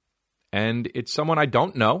one. And it's someone I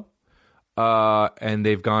don't know. And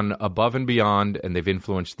they've gone above and beyond, and they've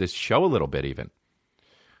influenced this show a little bit even.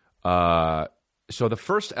 So the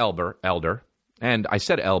first elder, and I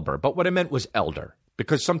said elder, but what I meant was elder,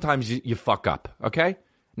 because sometimes you fuck up, okay?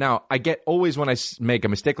 Now, I get always when I make a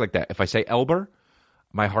mistake like that, if I say elder,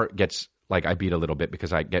 my heart gets, like, I beat a little bit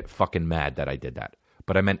because I get fucking mad that I did that.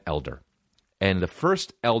 But I meant elder. And the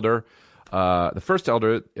first elder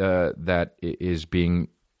that is being...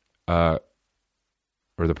 or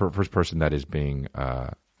the first person that is being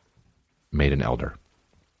made an elder,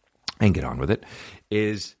 and get on with it,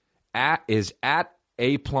 is at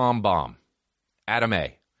A Plum Bomb, Adam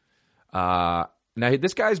A. Now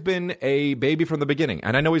this guy's been a baby from the beginning,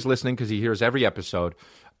 and I know he's listening because he hears every episode.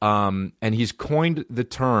 And he's coined the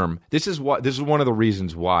term. This is one of the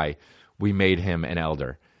reasons why we made him an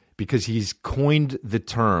elder, because he's coined the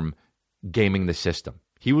term gaming the system.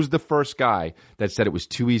 He was the first guy that said it was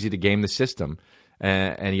too easy to game the system.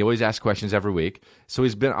 And he always asks questions every week. So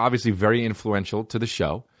he's been obviously very influential to the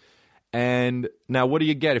show. And now what do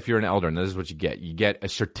you get if you're an elder? And this is what you get. You get a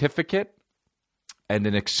certificate and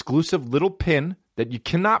an exclusive little pin that you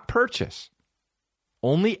cannot purchase.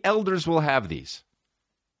 Only elders will have these.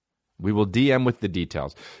 We will DM with the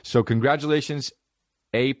details. So congratulations,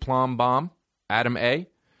 A Plum Bomb, Adam A.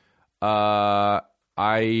 I'm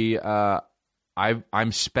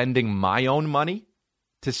spending my own money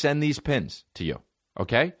to send these pins to you.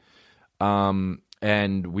 Okay?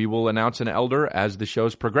 And we will announce an elder as the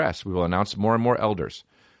shows progress. We will announce more and more elders.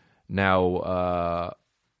 Now,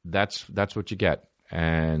 that's what you get.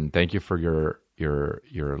 And thank you for your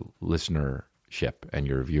listenership and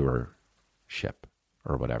your viewership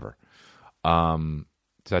or whatever. So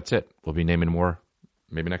that's it. We'll be naming more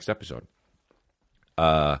maybe next episode.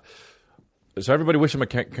 So everybody wish him a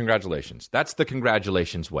congratulations. That's the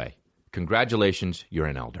congratulations way. Congratulations, you're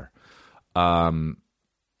an elder.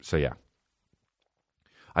 So yeah.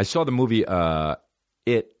 I saw the movie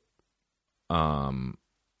It,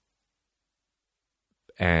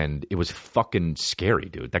 and it was fucking scary,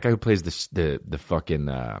 dude. That guy who plays the fucking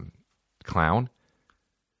clown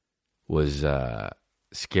was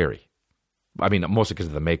scary. I mean, mostly because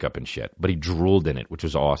of the makeup and shit. But he drooled in it, which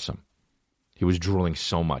was awesome. He was drooling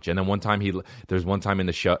so much. And then there's one time in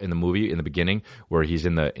the show, in the movie, in the beginning, where he's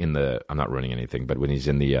in the I'm not ruining anything, but when he's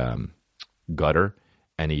in the gutter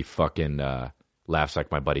and he fucking laughs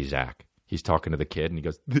like my buddy Zach. He's talking to the kid and he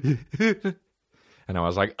goes, And I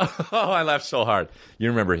was like, oh, I laughed so hard. You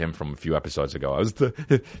remember him from a few episodes ago. I was that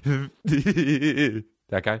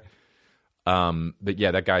guy. But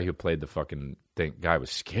yeah, that guy who played the fucking thing, guy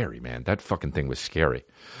was scary, man. That fucking thing was scary.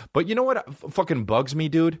 But you know what fucking bugs me,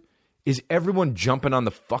 dude? Is everyone jumping on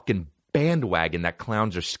the fucking bandwagon that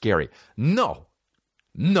clowns are scary. No.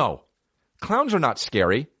 Clowns are not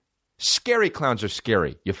scary. Scary clowns are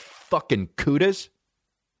scary. You fucking kudas.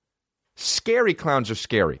 Scary clowns are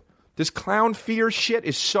scary. This clown fear shit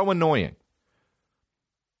is so annoying.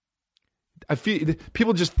 I feel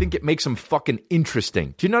people just think it makes them fucking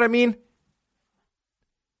interesting. Do you know what I mean?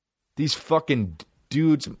 These fucking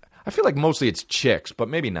dudes. I feel like mostly it's chicks, but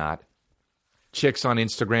maybe not. Chicks on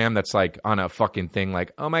Instagram that's like on a fucking thing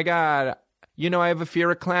like, oh my God, I have a fear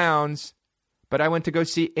of clowns, but I went to go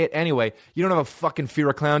see it anyway. You don't have a fucking fear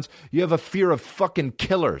of clowns. You have a fear of fucking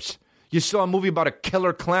killers. You saw a movie about a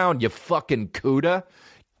killer clown, you fucking cuda.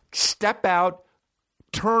 Step out,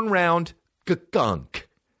 turn around, gunk.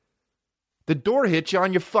 The door hits you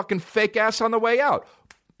on your fucking fake ass on the way out.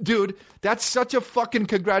 Dude, that's such a fucking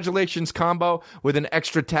congratulations combo with an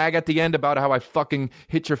extra tag at the end about how I fucking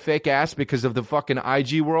hit your fake ass because of the fucking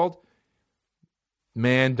IG world.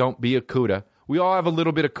 Man, don't be a cuda. We all have a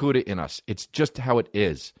little bit of cuda in us. It's just how it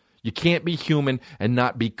is. You can't be human and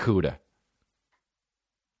not be cuda.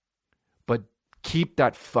 But keep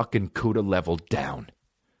that fucking cuda level down.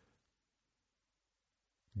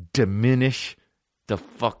 Diminish the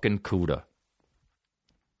fucking cuda.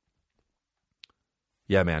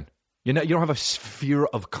 Yeah, man. You don't have a fear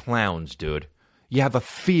of clowns, dude. You have a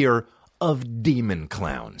fear of demon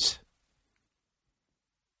clowns.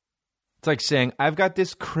 It's like saying, I've got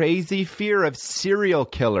this crazy fear of serial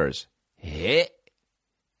killers. Hit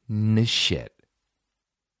the shit.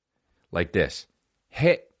 Like this.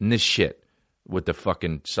 Hit the shit with the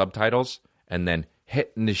fucking subtitles, and then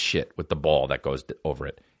hit the shit with the ball that goes over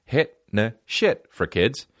it. Hit the shit for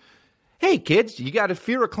kids. Hey, kids, you got a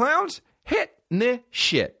fear of clowns? Hit the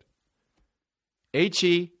shit.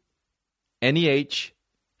 Heneh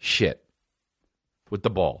shit. With the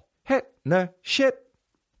ball. Hit the shit.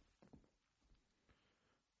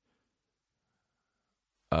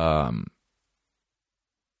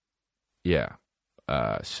 Yeah.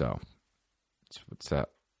 So what's that?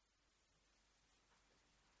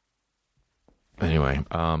 Anyway,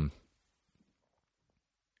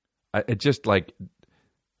 it just like,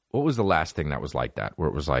 what was the last thing that was like that? Where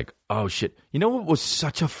it was like, oh shit. You know what was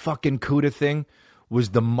such a fucking cuda thing? Was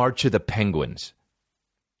the March of the Penguins.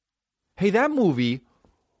 Hey, that movie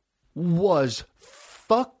was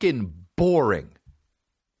fucking boring.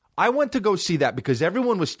 I went to go see that because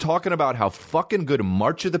everyone was talking about how fucking good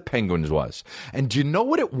March of the Penguins was. And do you know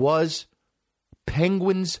what it was?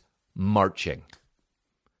 Penguins marching.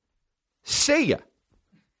 Say ya.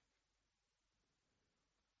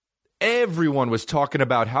 Everyone was talking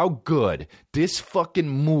about how good this fucking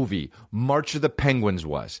movie, March of the Penguins,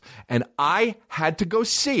 was. And I had to go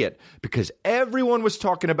see it because everyone was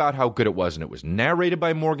talking about how good it was. And it was narrated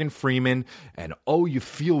by Morgan Freeman. And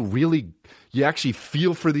you actually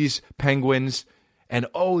feel for these penguins. And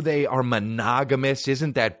oh, they are monogamous.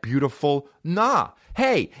 Isn't that beautiful? Nah.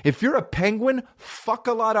 Hey, if you're a penguin, fuck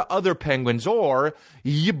a lot of other penguins or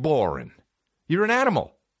you're boring. You're an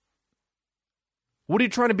animal. What are you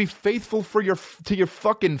trying to be faithful to your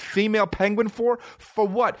fucking female penguin for? For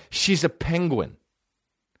what? She's a penguin.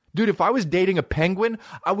 Dude, if I was dating a penguin,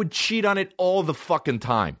 I would cheat on it all the fucking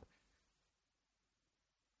time.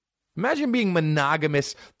 Imagine being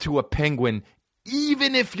monogamous to a penguin,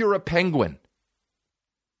 even if you're a penguin.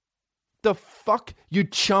 The fuck? You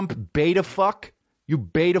chump beta fuck? You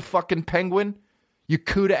beta fucking penguin? You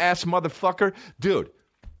cuda ass motherfucker? Dude.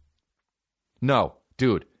 No,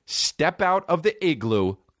 dude. Step out of the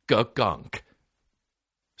igloo, gunk.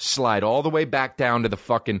 Slide all the way back down to the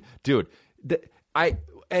fucking... Dude, but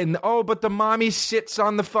the mommy sits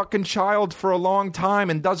on the fucking child for a long time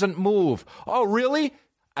and doesn't move. Oh, really?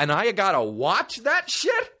 And I gotta watch that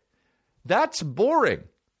shit? That's boring.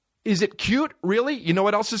 Is it cute? Really? You know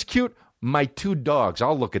what else is cute? My 2 dogs.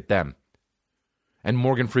 I'll look at them. And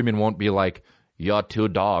Morgan Freeman won't be like, your 2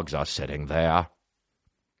 dogs are sitting there.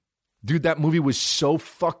 Dude, that movie was so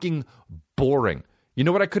fucking boring. You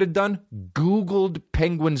know what I could have done? Googled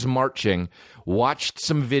penguins marching, watched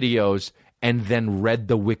some videos, and then read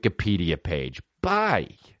the Wikipedia page.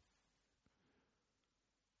 Bye.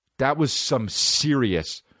 That was some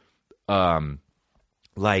serious, but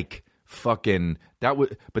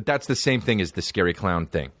that's the same thing as the scary clown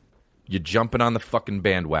thing. You're jumping on the fucking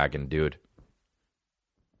bandwagon, dude.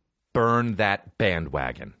 Burn that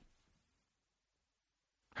bandwagon.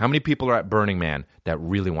 How many people are at Burning Man that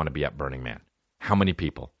really want to be at Burning Man? How many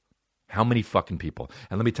people? How many fucking people?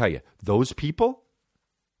 And let me tell you, those people,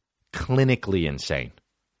 clinically insane,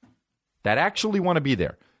 that actually want to be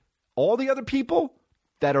there. All the other people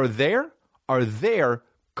that are there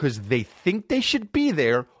because they think they should be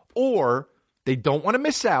there, or they don't want to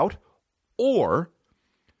miss out, or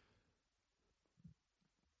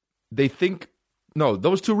they think, no,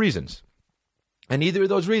 those two reasons. And either of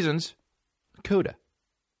those reasons, CUDA.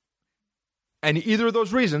 And either of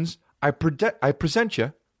those reasons, I present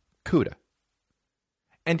you CUDA.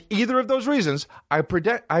 And either of those reasons, I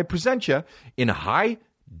present you in high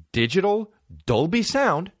digital Dolby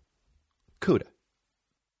sound, CUDA.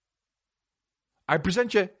 I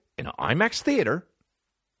present you in an IMAX theater.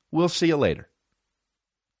 We'll see you later.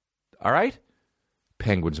 All right?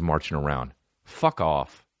 Penguins marching around. Fuck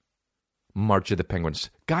off. March of the Penguins.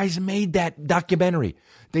 Guys made that documentary.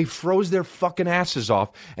 They froze their fucking asses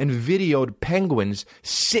off and videoed penguins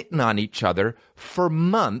sitting on each other for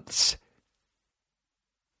months.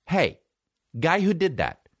 Hey, guy who did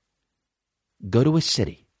that, go to a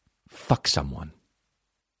city. Fuck someone.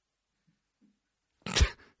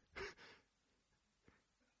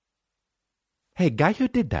 Hey, guy who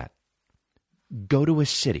did that, go to a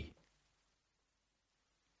city.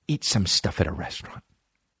 Eat some stuff at a restaurant.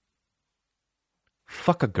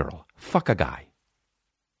 Fuck a girl. Fuck a guy.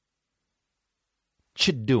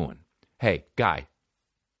 Ch doing? Hey, guy.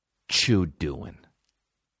 Chew doing?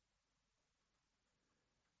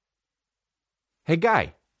 Hey,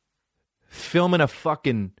 guy. Filming a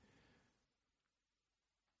fucking...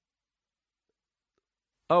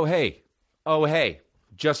 Oh, hey.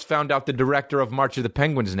 Just found out the director of March of the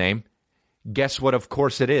Penguins' name. Guess what? Of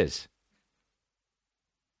course it is.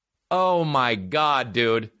 Oh, my God,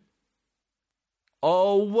 dude.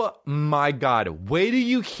 Oh, my God. Wait till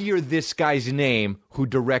you hear this guy's name who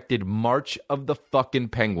directed March of the fucking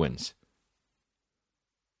Penguins.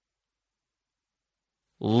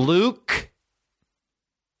 Luke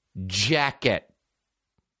Jacket.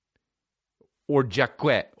 Or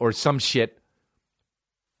Jacquet. Or some shit.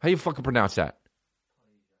 How you fucking pronounce that?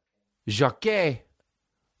 Jacquet.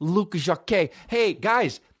 Luc Jacquet. Hey,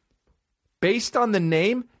 guys. Based on the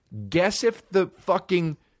name, guess if the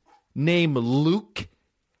fucking name Luke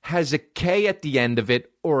has a K at the end of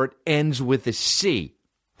it or it ends with a C.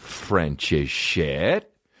 French as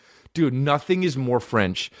shit. Dude, nothing is more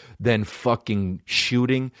French than fucking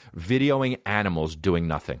shooting, videoing animals doing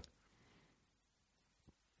nothing.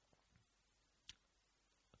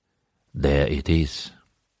 There it is.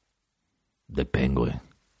 The penguin.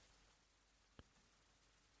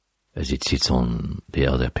 As it sits on the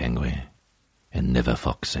other penguin and never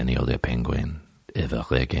fucks any other penguin ever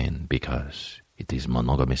again because it is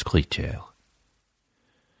monogamous creature.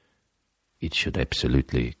 It should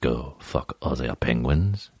absolutely go fuck other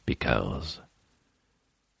penguins because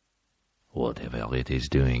whatever it is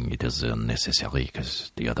doing, it is unnecessary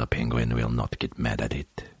because the other penguin will not get mad at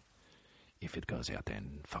it if it goes out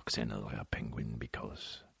and fucks another penguin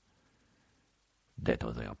because that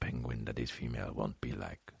other penguin that is female won't be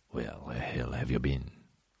like, where the hell have you been?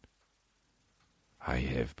 I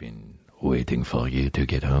have been waiting for you to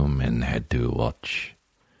get home and had to watch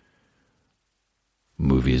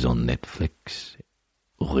movies on Netflix,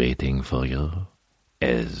 waiting for you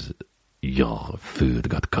as your food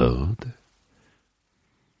got cold.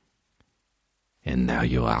 And now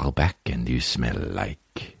you are back and you smell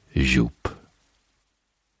like Joop.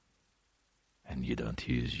 And you don't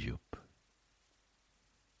use Joop.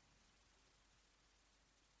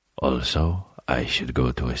 Also, I should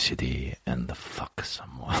go to a city and fuck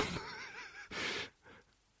someone.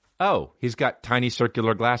 Oh, he's got tiny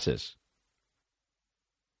circular glasses.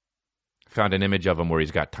 Found an image of him where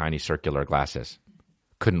he's got tiny circular glasses.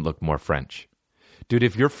 Couldn't look more French. Dude,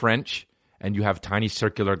 if you're French and you have tiny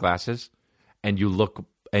circular glasses and you look,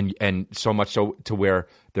 and so much so to where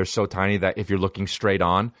they're so tiny that if you're looking straight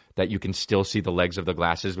on, that you can still see the legs of the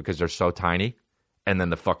glasses because they're so tiny, and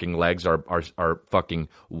then the fucking legs are fucking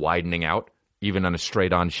widening out, even on a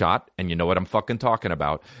straight on shot, and you know what I'm fucking talking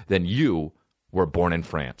about, then you were born in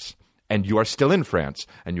France. And you are still in France,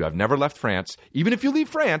 and you have never left France. Even if you leave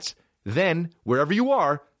France, then wherever you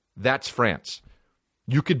are, that's France.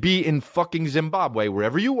 You could be in fucking Zimbabwe,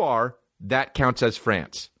 wherever you are, that counts as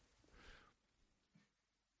France.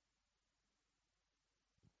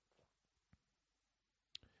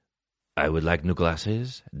 I would like new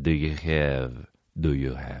glasses. Do you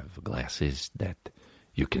have glasses that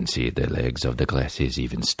you can see the legs of the glasses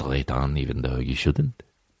even straight on, even though you shouldn't?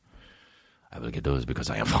 I will get those because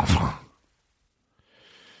I am Franfran.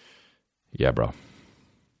 Yeah, bro.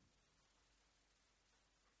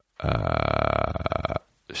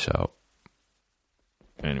 So,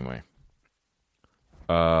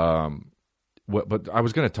 but I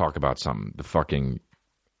was going to talk about something. The fucking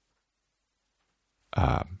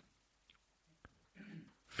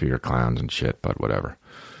fear clowns and shit, but whatever.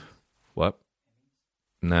 What?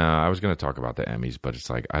 No, I was going to talk about the Emmys, but it's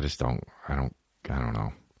like, I don't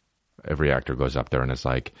know. Every actor goes up there and it's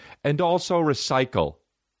like, and also recycle.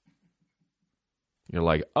 You're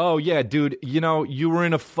like, oh yeah, dude, you were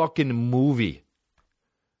in a fucking movie.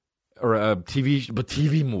 Or a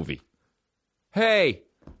TV movie. Hey,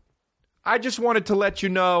 I just wanted to let you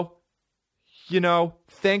know,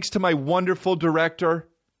 thanks to my wonderful director,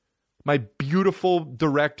 my beautiful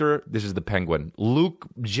director, this is the Penguin, Luke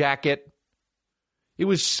Jackett. It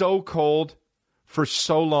was so cold for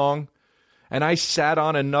so long, and I sat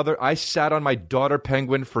on my daughter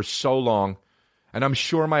Penguin for so long, and I'm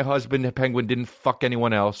sure my husband Penguin didn't fuck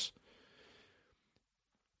anyone else,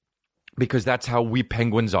 because that's how we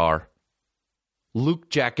Penguins are. Luke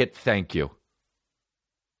Jackett, thank you.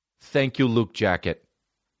 Thank you, Luke Jackett.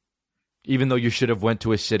 Even though you should have went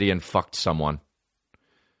to a city and fucked someone.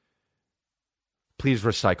 Please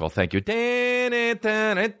recycle. Thank you.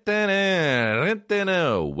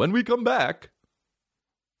 When we come back,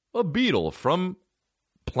 a beetle from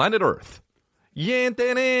planet Earth. This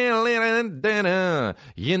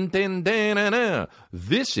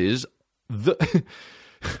is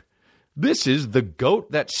the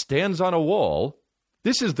goat that stands on a wall.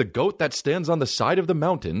 This is the goat that stands on the side of the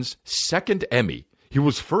mountains. Second Emmy. He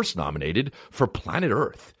was first nominated for Planet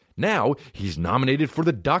Earth. Now he's nominated for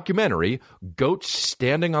the documentary Goats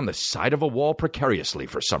Standing on the Side of a Wall Precariously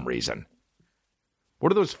for some reason.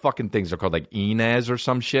 What are those fucking things? They're called like Inez or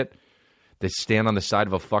some shit. They stand on the side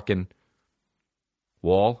of a fucking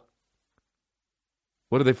wall.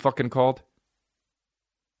 What are they fucking called?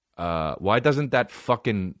 Why doesn't that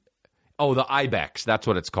fucking... Oh, the ibex. That's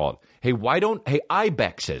what it's called. Hey,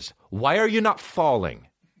 ibexes, why are you not falling?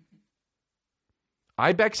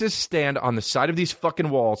 Ibexes stand on the side of these fucking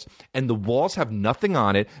walls, and the walls have nothing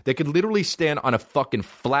on it. They could literally stand on a fucking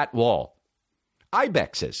flat wall.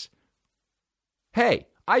 Ibexes. Hey,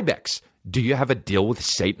 ibex, do you have a deal with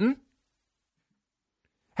Satan?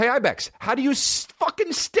 Hey, ibex, how do you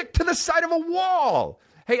fucking stick to the side of a wall?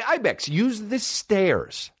 Hey, ibex, use the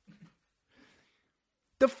stairs.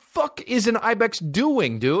 The fuck is an ibex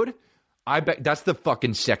doing, dude? That's the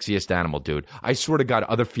fucking sexiest animal, dude. I swear to God,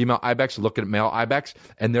 other female ibex look at male ibex,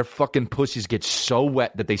 and their fucking pussies get so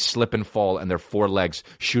wet that they slip and fall, and their four legs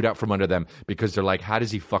shoot out from under them because they're like, how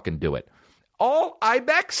does he fucking do it? All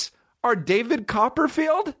ibex are David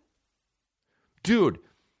Copperfield? Dude,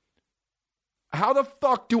 how the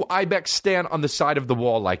fuck do ibex stand on the side of the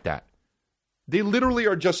wall like that? They literally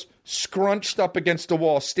are just scrunched up against the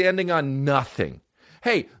wall, standing on nothing.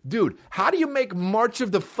 Hey, dude, how do you make March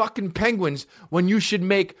of the fucking Penguins when you should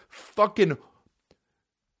make fucking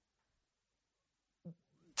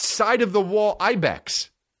side of the wall ibex?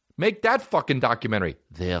 Make that fucking documentary.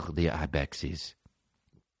 There the ibex is.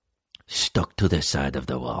 Stuck to the side of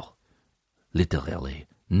the wall. Literally,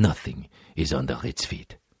 nothing is under its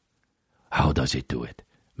feet. How does it do it?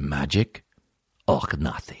 Magic or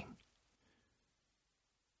nothing?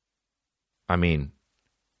 I mean...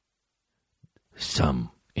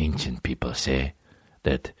 Some ancient people say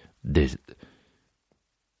that the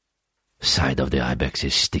side of the ibex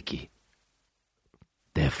is sticky.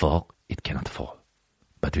 Therefore, it cannot fall.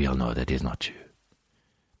 But we all know that is not true.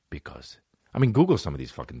 Because, I mean, Google some of these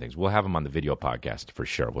fucking things. We'll have them on the video podcast for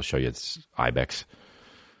sure. We'll show you this ibex.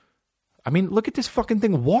 I mean, look at this fucking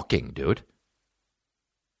thing walking, dude.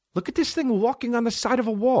 Look at this thing walking on the side of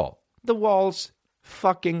a wall. The wall's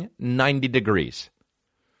fucking 90 degrees.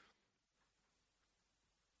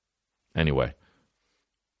 Anyway,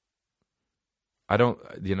 I don't,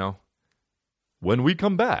 when we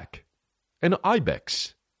come back, an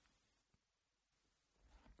ibex.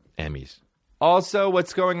 Emmys. Also,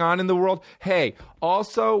 what's going on in the world? Hey,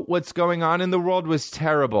 also, what's going on in the world was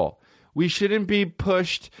terrible. We shouldn't be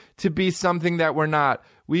pushed to be something that we're not.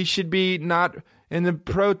 We should be not in the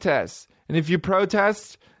protests. And if you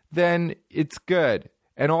protest, then it's good.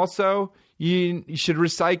 And also, you should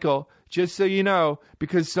recycle. Just so you know,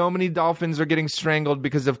 because so many dolphins are getting strangled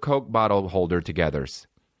because of Coke bottle holder togethers.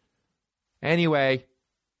 Anyway,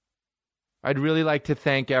 I'd really like to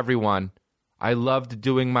thank everyone. I loved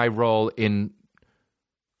doing my role in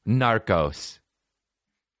Narcos.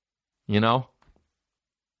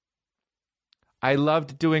 I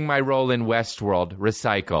loved doing my role in Westworld,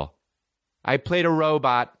 Recycle. I played a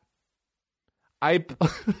robot.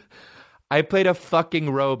 I played a fucking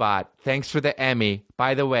robot. Thanks for the Emmy.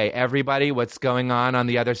 By the way, everybody, what's going on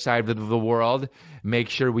the other side of the world? Make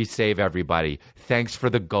sure we save everybody. Thanks for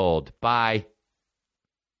the gold. Bye.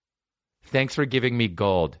 Thanks for giving me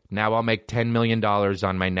gold. Now I'll make $10 million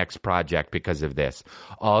on my next project because of this.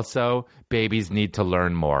 Also, babies need to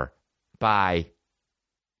learn more. Bye.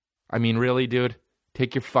 I mean, really, dude?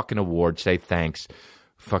 Take your fucking award. Say thanks.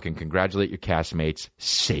 Fucking congratulate your castmates.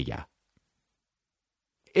 See ya.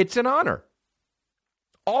 It's an honor.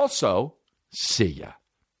 Also, see ya.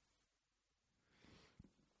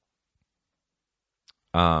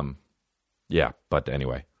 Yeah, but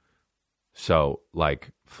anyway. So,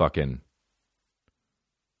 like, fucking...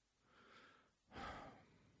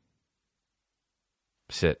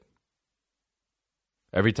 sit.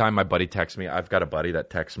 Every time my buddy texts me, I've got a buddy that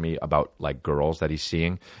texts me about, like, girls that he's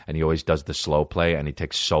seeing, and he always does the slow play, and he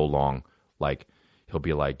takes so long. Like, he'll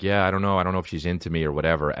be like, yeah, I don't know if she's into me or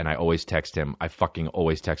whatever, and I fucking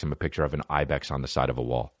always text him a picture of an ibex on the side of a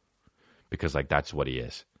wall. Because, like, that's what he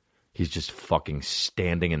is. He's just fucking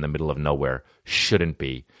standing in the middle of nowhere, shouldn't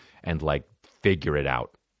be, and, like, figure it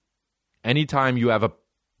out. Anytime you have a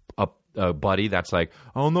buddy that's like,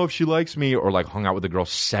 I don't know if she likes me, or like hung out with a girl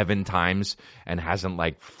 7 times and hasn't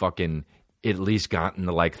like fucking at least gotten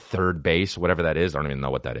to like third base, whatever that is. I don't even know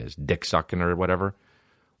what that is. Dick sucking or whatever.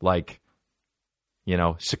 Like, you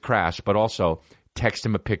know, crash, but also text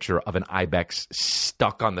him a picture of an ibex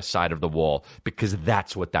stuck on the side of the wall, because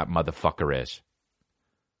that's what that motherfucker is.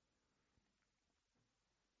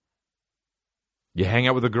 You hang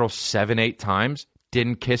out with a girl 7, 8 times,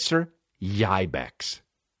 didn't kiss her, yibex.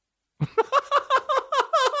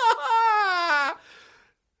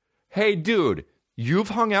 Hey, dude, you've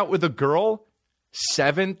hung out with a girl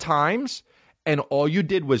 7 times, and all you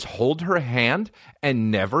did was hold her hand and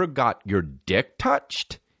never got your dick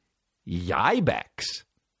touched? Yibex.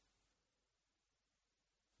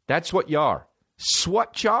 That's what you are.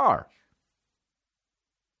 Swat you are.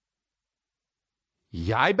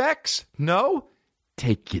 Yibex? No?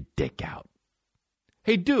 Take your dick out.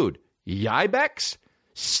 Hey, dude, yibex?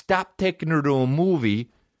 Stop taking her to a movie.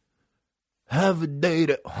 Have a date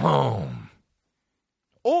at home.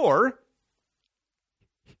 Or,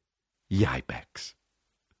 yibex.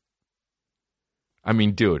 I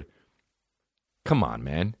mean, dude, come on,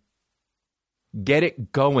 man. Get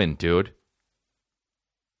it going, dude.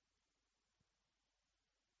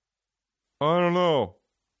 I don't know,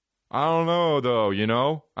 though, you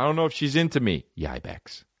know? I don't know if she's into me.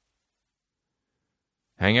 Yibex.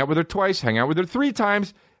 Hang out with her twice, hang out with her 3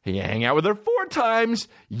 times, hang out with her 4 times,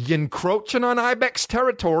 you encroaching on ibex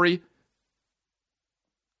territory.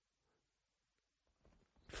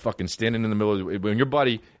 Fucking standing in the middle of when your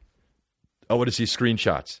buddy, I want to see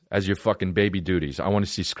screenshots as your fucking baby duties. I want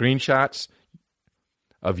to see screenshots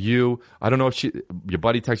of you. I don't know if your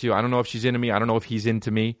buddy texts you, I don't know if she's into me, I don't know if he's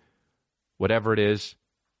into me. Whatever it is,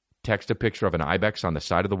 text a picture of an ibex on the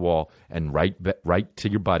side of the wall and write to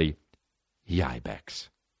your buddy, yibex.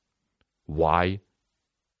 Y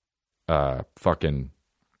fucking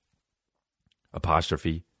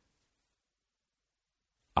apostrophe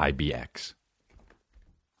IBX.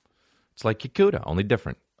 It's like Yakuta, only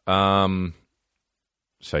different. So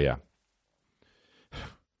yeah.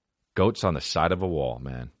 Goats on the side of a wall,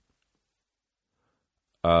 man.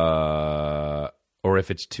 Or if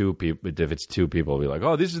it's 2 people, it'll be like,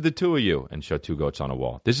 oh, this is the 2 of you, and show 2 goats on a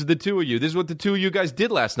wall. This is the 2 of you. This is what the 2 of you guys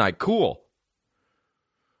did last night. Cool.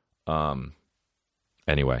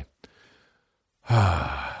 Anyway. All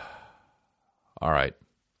right.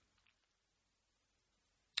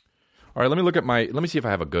 All right, let me see if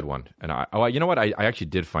I have a good one. And you know what? I actually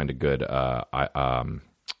did find a good, what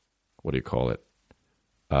do you call it?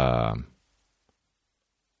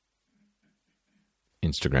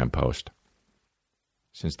 Instagram post.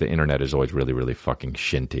 Since the internet is always really, really fucking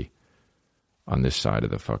shinty on this side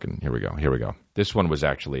of the fucking, here we go. This one was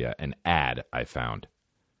actually an ad I found.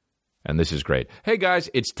 And this is great. Hey, guys,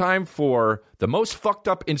 it's time for the most fucked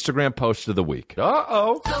up Instagram post of the week.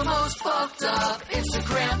 Uh-oh. The most fucked up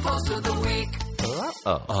Instagram post of the week.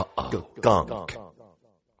 Gunk.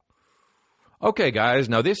 Okay, guys,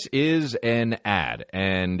 now this is an ad,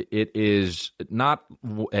 and it is not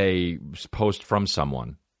a post from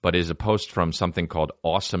someone, but is a post from something called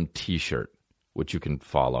Awesome T-Shirt, which you can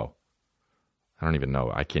follow. I don't even know.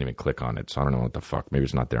 I can't even click on it, so I don't know what the fuck. Maybe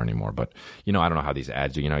it's not there anymore. But, you know, I don't know how these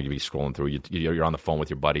ads do. You know, you be scrolling through. You're on the phone with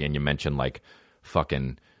your buddy, and you mention, like,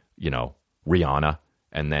 fucking, you know, Rihanna.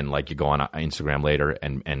 And then, like, you go on Instagram later,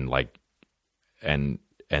 and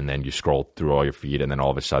then you scroll through all your feed, and then all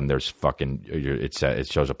of a sudden there's fucking, it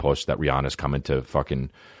shows a post that Rihanna's coming to fucking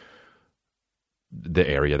the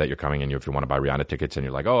area that you're coming in, if you want to buy Rihanna tickets, and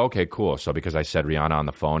you're like, oh, okay, cool. So because I said Rihanna on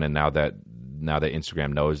the phone, and now that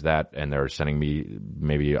Instagram knows that, and they're sending me,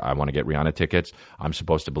 maybe I want to get Rihanna tickets, I'm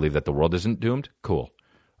supposed to believe that the world isn't doomed? Cool.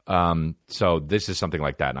 So this is something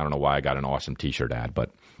like that. And I don't know why I got an awesome t-shirt ad,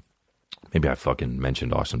 but maybe I fucking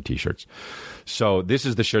mentioned awesome t-shirts. So this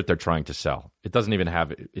is the shirt they're trying to sell. It doesn't even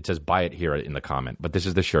have, it says buy it here in the comment, but this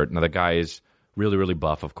is the shirt. Now the guy is really, really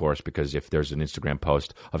buff, of course, because if there's an Instagram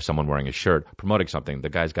post of someone wearing a shirt promoting something, the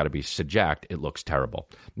guy's got to be so jacked, it looks terrible.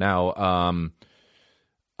 Now,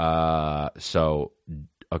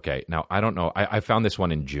 okay, now I don't know. I found this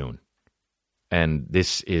one in June. And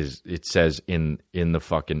this is, it says in the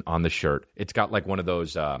fucking, on the shirt, it's got like one of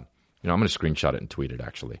those, I'm going to screenshot it and tweet it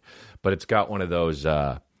actually. But it's got one of those,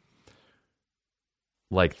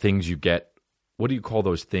 like things you get, what do you call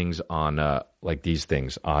those things on, like these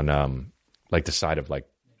things on, like the side of like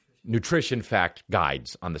nutrition fact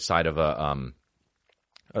guides on the side of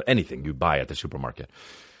anything you buy at the supermarket.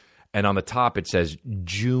 And on the top, it says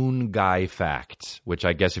June Guy Facts, which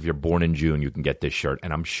I guess if you're born in June, you can get this shirt.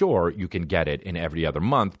 And I'm sure you can get it in every other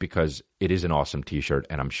month because it is an awesome t-shirt.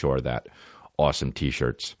 And I'm sure that awesome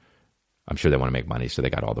t-shirts, I'm sure they want to make money. So they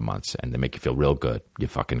got all the months and they make you feel real good. You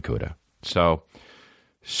fucking coulda. So,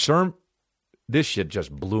 this shit just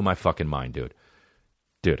blew my fucking mind, dude.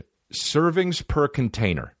 Dude, servings per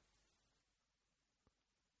container,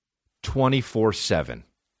 24/7.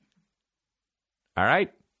 All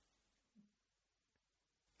right?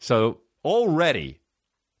 So already,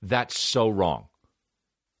 that's so wrong.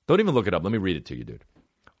 Don't even look it up. Let me read it to you, dude.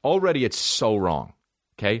 Already, it's so wrong.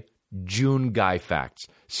 Okay? June Guy Facts.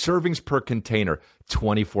 Servings per container,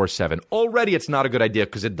 24/7. Already, it's not a good idea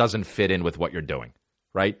because it doesn't fit in with what you're doing.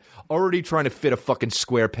 Right? Already trying to fit a fucking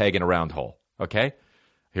square peg in a round hole. Okay?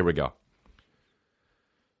 Here we go.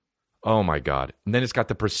 Oh, my God. And then it's got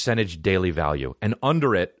the percentage daily value. And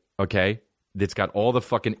under it, okay, it's got all the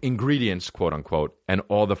fucking ingredients, quote unquote, and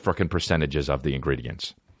all the fucking percentages of the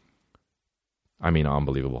ingredients. I mean,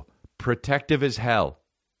 unbelievable. Protective as hell.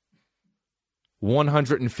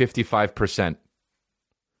 155%.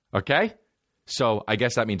 Okay? So I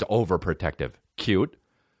guess that means overprotective. Cute.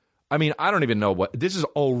 I mean, I don't even know what. This is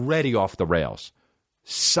already off the rails.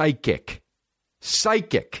 Psychic.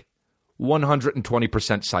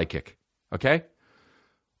 120% psychic. Okay?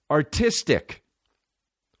 Artistic.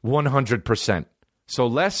 100%. So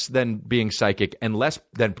less than being psychic and less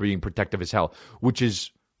than being protective as hell, which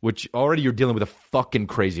already you're dealing with a fucking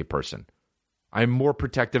crazy person. I'm more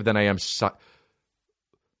protective than I am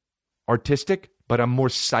artistic, but I'm more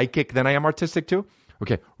psychic than I am artistic too.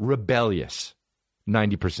 Okay, rebellious,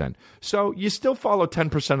 90%. So you still follow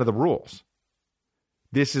 10% of the rules.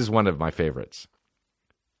 This is one of my favorites.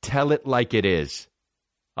 Tell it like it is,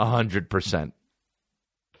 100%.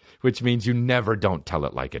 Which means you never don't tell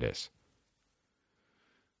it like it is.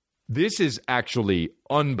 This is actually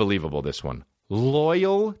unbelievable, this one.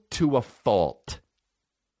 Loyal to a fault.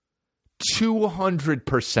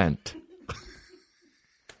 200%.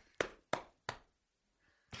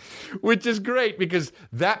 Which is great because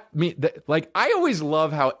I always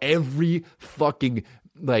love how every fucking,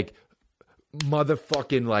 like,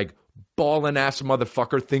 motherfucking, like, ballin' ass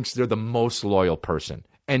motherfucker thinks they're the most loyal person.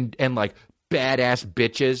 And like, badass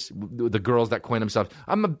bitches, the girls that coin themselves,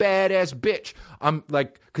 I'm a badass bitch. I'm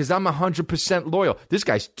like, because I'm 100% loyal. This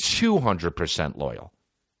guy's 200% loyal.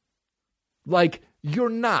 Like, you're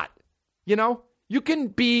not. You know? You can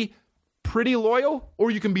be pretty loyal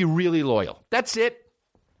or you can be really loyal. That's it.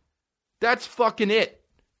 That's fucking it.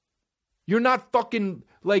 You're not fucking,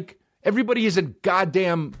 like, everybody isn't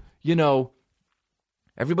goddamn,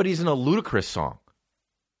 everybody's in a Ludacris song.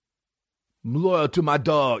 I'm loyal to my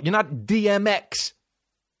dog. You're not DMX.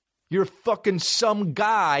 You're fucking some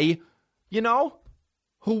guy, who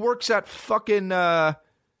works at fucking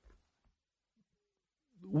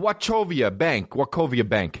Wachovia Bank.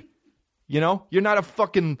 You're not a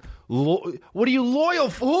fucking, what are you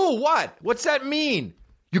loyal for? Who? What? What's that mean?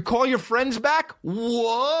 You call your friends back?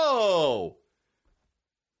 Whoa.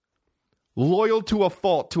 Loyal to a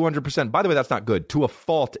fault, 200%. By the way, that's not good. To a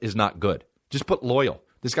fault is not good. Just put loyal.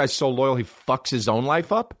 This guy's so loyal he fucks his own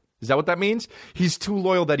life up? Is that what that means? He's too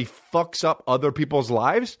loyal that he fucks up other people's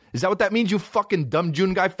lives? Is that what that means, you fucking dumb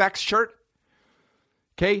June Guy Facts shirt?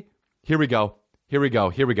 Okay, here we go.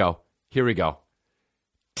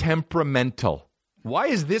 Temperamental. Why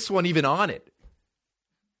is this one even on it?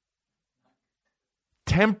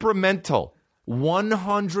 Temperamental.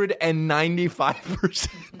 195%.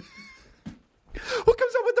 Who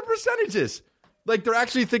comes up with the percentages? Like, they're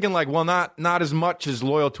actually thinking, like, well, not as much as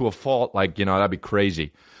loyal to a fault. Like, that'd be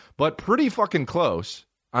crazy. But pretty fucking close.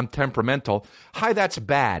 I'm temperamental. Hi, that's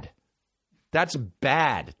bad. That's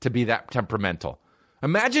bad to be that temperamental.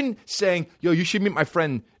 Imagine saying, yo, you should meet my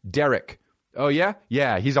friend Derek. Oh, yeah?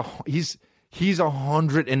 Yeah, he's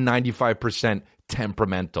 195%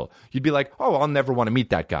 temperamental. You'd be like, oh, I'll never want to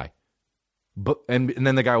meet that guy. But and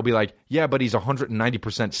then the guy will be like, yeah, but he's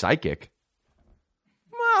 190% psychic.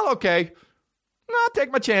 Well, okay. I'll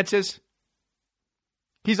take my chances.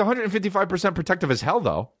 He's 155% protective as hell,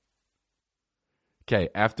 though. Okay,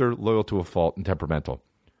 after loyal to a fault and temperamental.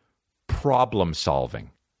 Problem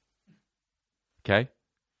solving. Okay?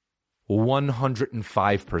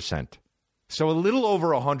 105%. So a little over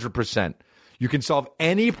 100%. You can solve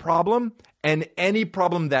any problem and any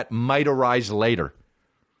problem that might arise later.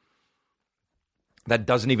 That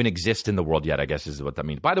doesn't even exist in the world yet, I guess is what that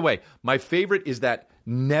means. By the way, my favorite is that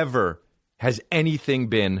never has anything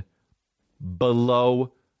been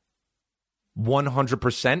below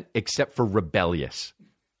 100% except for rebellious.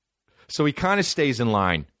 So he kind of stays in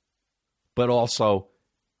line, but also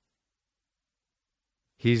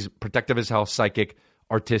he's protective as hell, psychic,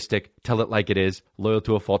 artistic, tell it like it is, loyal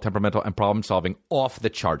to a fault, temperamental, and problem solving, off the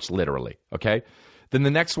charts, literally. Okay? Then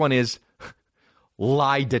the next one is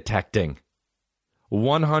lie detecting.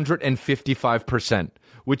 155%,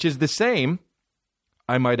 which is the same,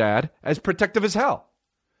 I might add, as protective as hell.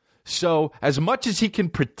 So as much as he can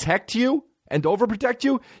protect you and overprotect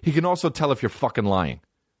you, he can also tell if you're fucking lying,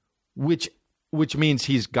 which means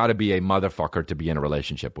he's got to be a motherfucker to be in a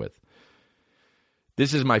relationship with.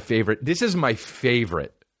 This is my favorite. This is my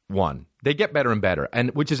favorite one. They get better and better,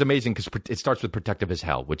 and which is amazing because it starts with protective as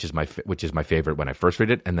hell, which is my favorite when I first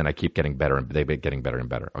read it, and then I keep getting better and they get getting better and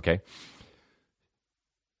better. Okay.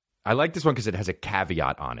 I like this one because it has a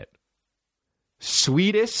caveat on it.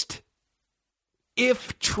 Sweetest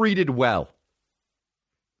if treated well.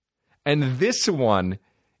 And this one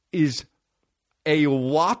is a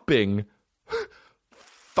whopping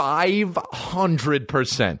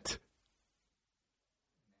 500%.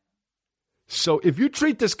 So if you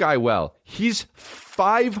treat this guy well, he's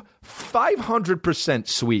 500%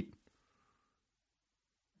 sweet.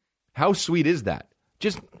 How sweet is that?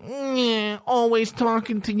 Just always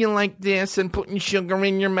talking to you like this and putting sugar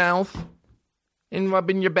in your mouth and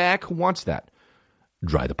rubbing your back. Who wants that?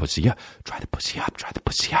 Dry the pussy up. Dry the pussy up. Dry the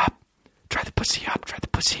pussy up. Dry the pussy up. Dry the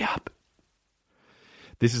pussy up.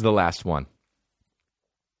 This is the last one.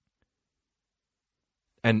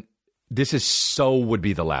 And this is so would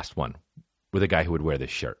be the last one with a guy who would wear this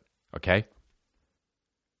shirt. Okay?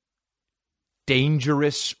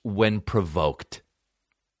 Dangerous when provoked.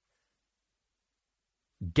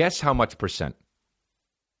 Guess how much percent?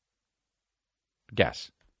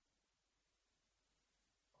 Guess.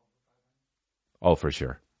 Oh, for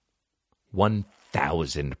sure.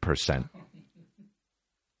 1,000%.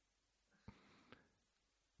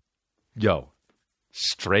 Yo,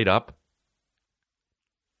 straight up,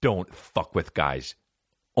 don't fuck with guys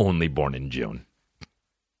only born in June.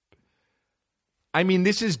 I mean,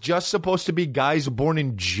 this is just supposed to be guys born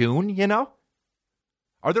in June, you know?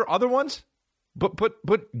 Are there other ones? But put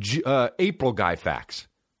April guy facts.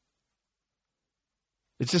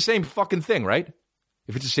 It's the same fucking thing, right?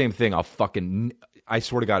 If it's the same thing, I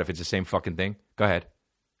swear to God, if it's the same fucking thing, go ahead.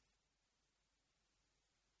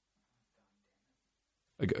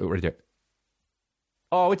 Right there.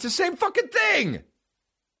 Oh, it's the same fucking thing.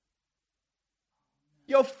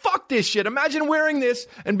 Yo, fuck this shit. Imagine wearing this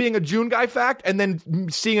and being a June guy fact and then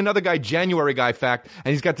seeing another guy January guy fact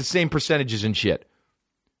and he's got the same percentages and shit.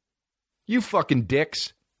 You fucking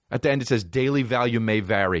dicks. At the end it says daily value may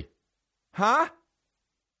vary. Huh?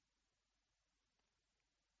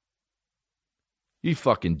 You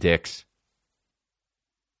fucking dicks.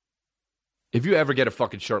 If you ever get a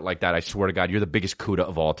fucking shirt like that, I swear to God, you're the biggest CUDA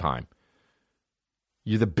of all time.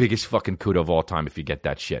 You're the biggest fucking CUDA of all time if you get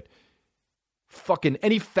that shit. Fucking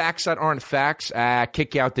any facts that aren't facts,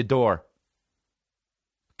 kick you out the door.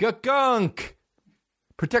 Gunk.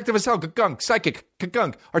 Protective as hell, gunk. Psychic,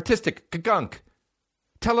 gunk. Artistic, gunk.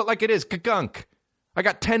 Tell it like it is, gunk. I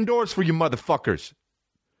got 10 doors for you motherfuckers.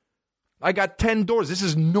 I got 10 doors. This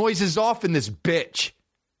is noises off in this bitch.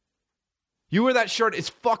 You wear that shirt, it's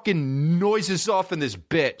fucking noises off in this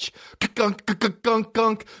bitch. Gunk, gunk, gunk,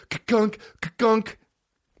 gunk, gunk.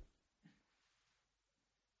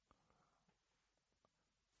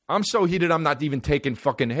 I'm so heated I'm not even taking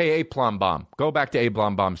fucking, hey, A-Plom Bomb. Go back to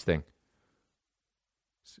A-Plom Bomb's thing.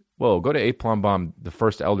 Whoa, go to A-Plom Bomb, the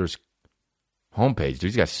First Elder's homepage. Dude,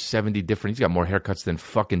 he's got 70 different, he's got more haircuts than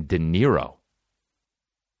fucking De Niro.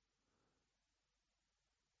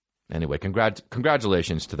 Anyway,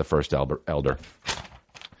 congratulations to the First Elder.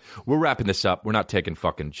 We're wrapping this up. We're not taking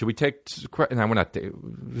fucking, should we take, no, we're not,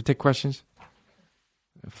 we take questions?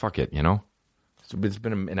 Fuck it, you know? It's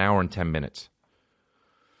been an hour and 10 minutes.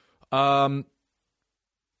 Hey,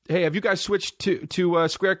 have you guys switched to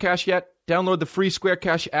Square Cash yet? Download the free Square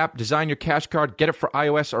Cash app. Design your cash card. Get it for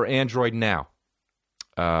iOS or Android now.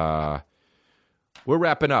 We're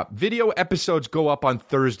wrapping up. Video episodes go up on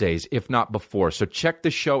Thursdays, if not before. So check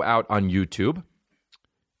the show out on YouTube.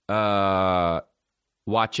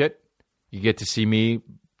 Watch it. You get to see me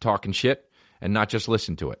talking shit and not just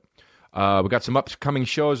listen to it. We got some upcoming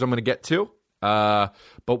shows I'm going to get to. But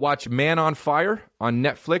watch Man on Fire on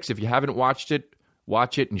Netflix. If you haven't watched it,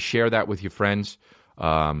 watch it and share that with your friends.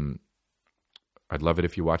 I'd love it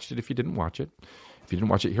if you watched it. If you didn't watch it,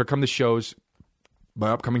 here come the shows. My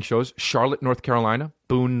upcoming shows: Charlotte, North Carolina;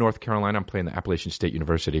 Boone, North Carolina. I'm playing the Appalachian State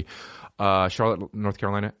University. Charlotte, North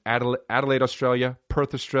Carolina; Adelaide, Australia;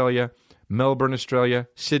 Perth, Australia; Melbourne, Australia;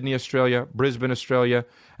 Sydney, Australia; Brisbane, Australia.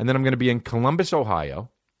 And then I'm going to be in Columbus, Ohio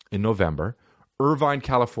in November; Irvine,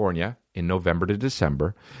 California in November to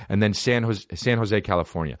December; and then San Jose,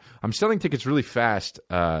 California. I'm selling tickets really fast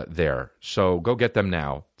there, so go get them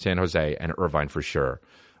now. San Jose and Irvine for sure.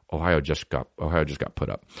 Ohio just got put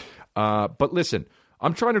up. But listen,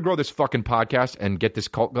 I'm trying to grow this fucking podcast and get this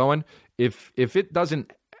cult going. If it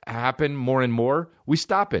doesn't happen more and more, we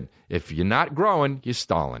stopping. If you're not growing, you're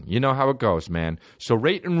stalling. You know how it goes, man. So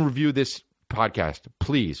rate and review this podcast,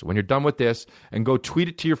 please, when you're done with this, and go tweet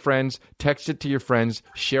it to your friends, text it to your friends,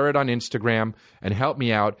 share it on Instagram, and help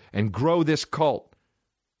me out and grow this cult.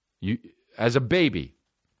 You as a baby.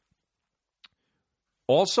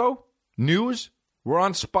 Also, news, we're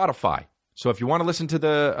on Spotify. So if you want to listen to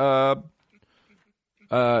the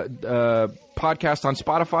podcast on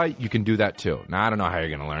Spotify, you can do that too. Now, I don't know how you're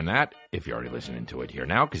going to learn that if you're already listening to it here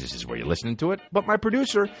now, because this is where you're listening to it. But my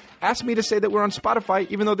producer asked me to say that we're on Spotify,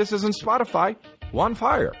 even though this isn't Spotify. One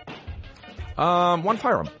Fire. One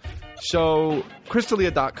Fire 'em. So,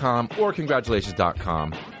 Crystalia.com or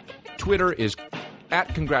congratulations.com. Twitter is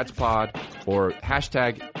 @congratspod or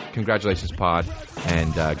 #congratulationspod,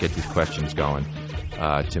 and get these questions going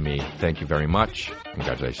to me. Thank you very much.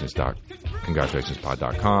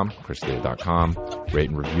 Congratulationspod.com, Crystalia.com. Rate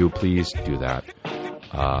and review, please do that.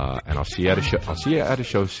 And I'll see you at a show. I'll see you at a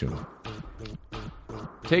show soon.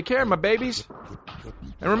 Take care, my babies.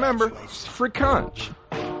 And remember, it's free conch.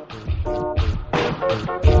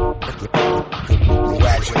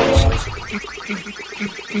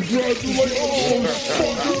 Congratulations,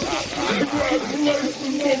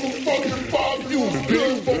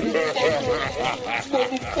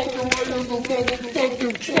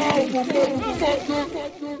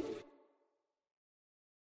 motherfucking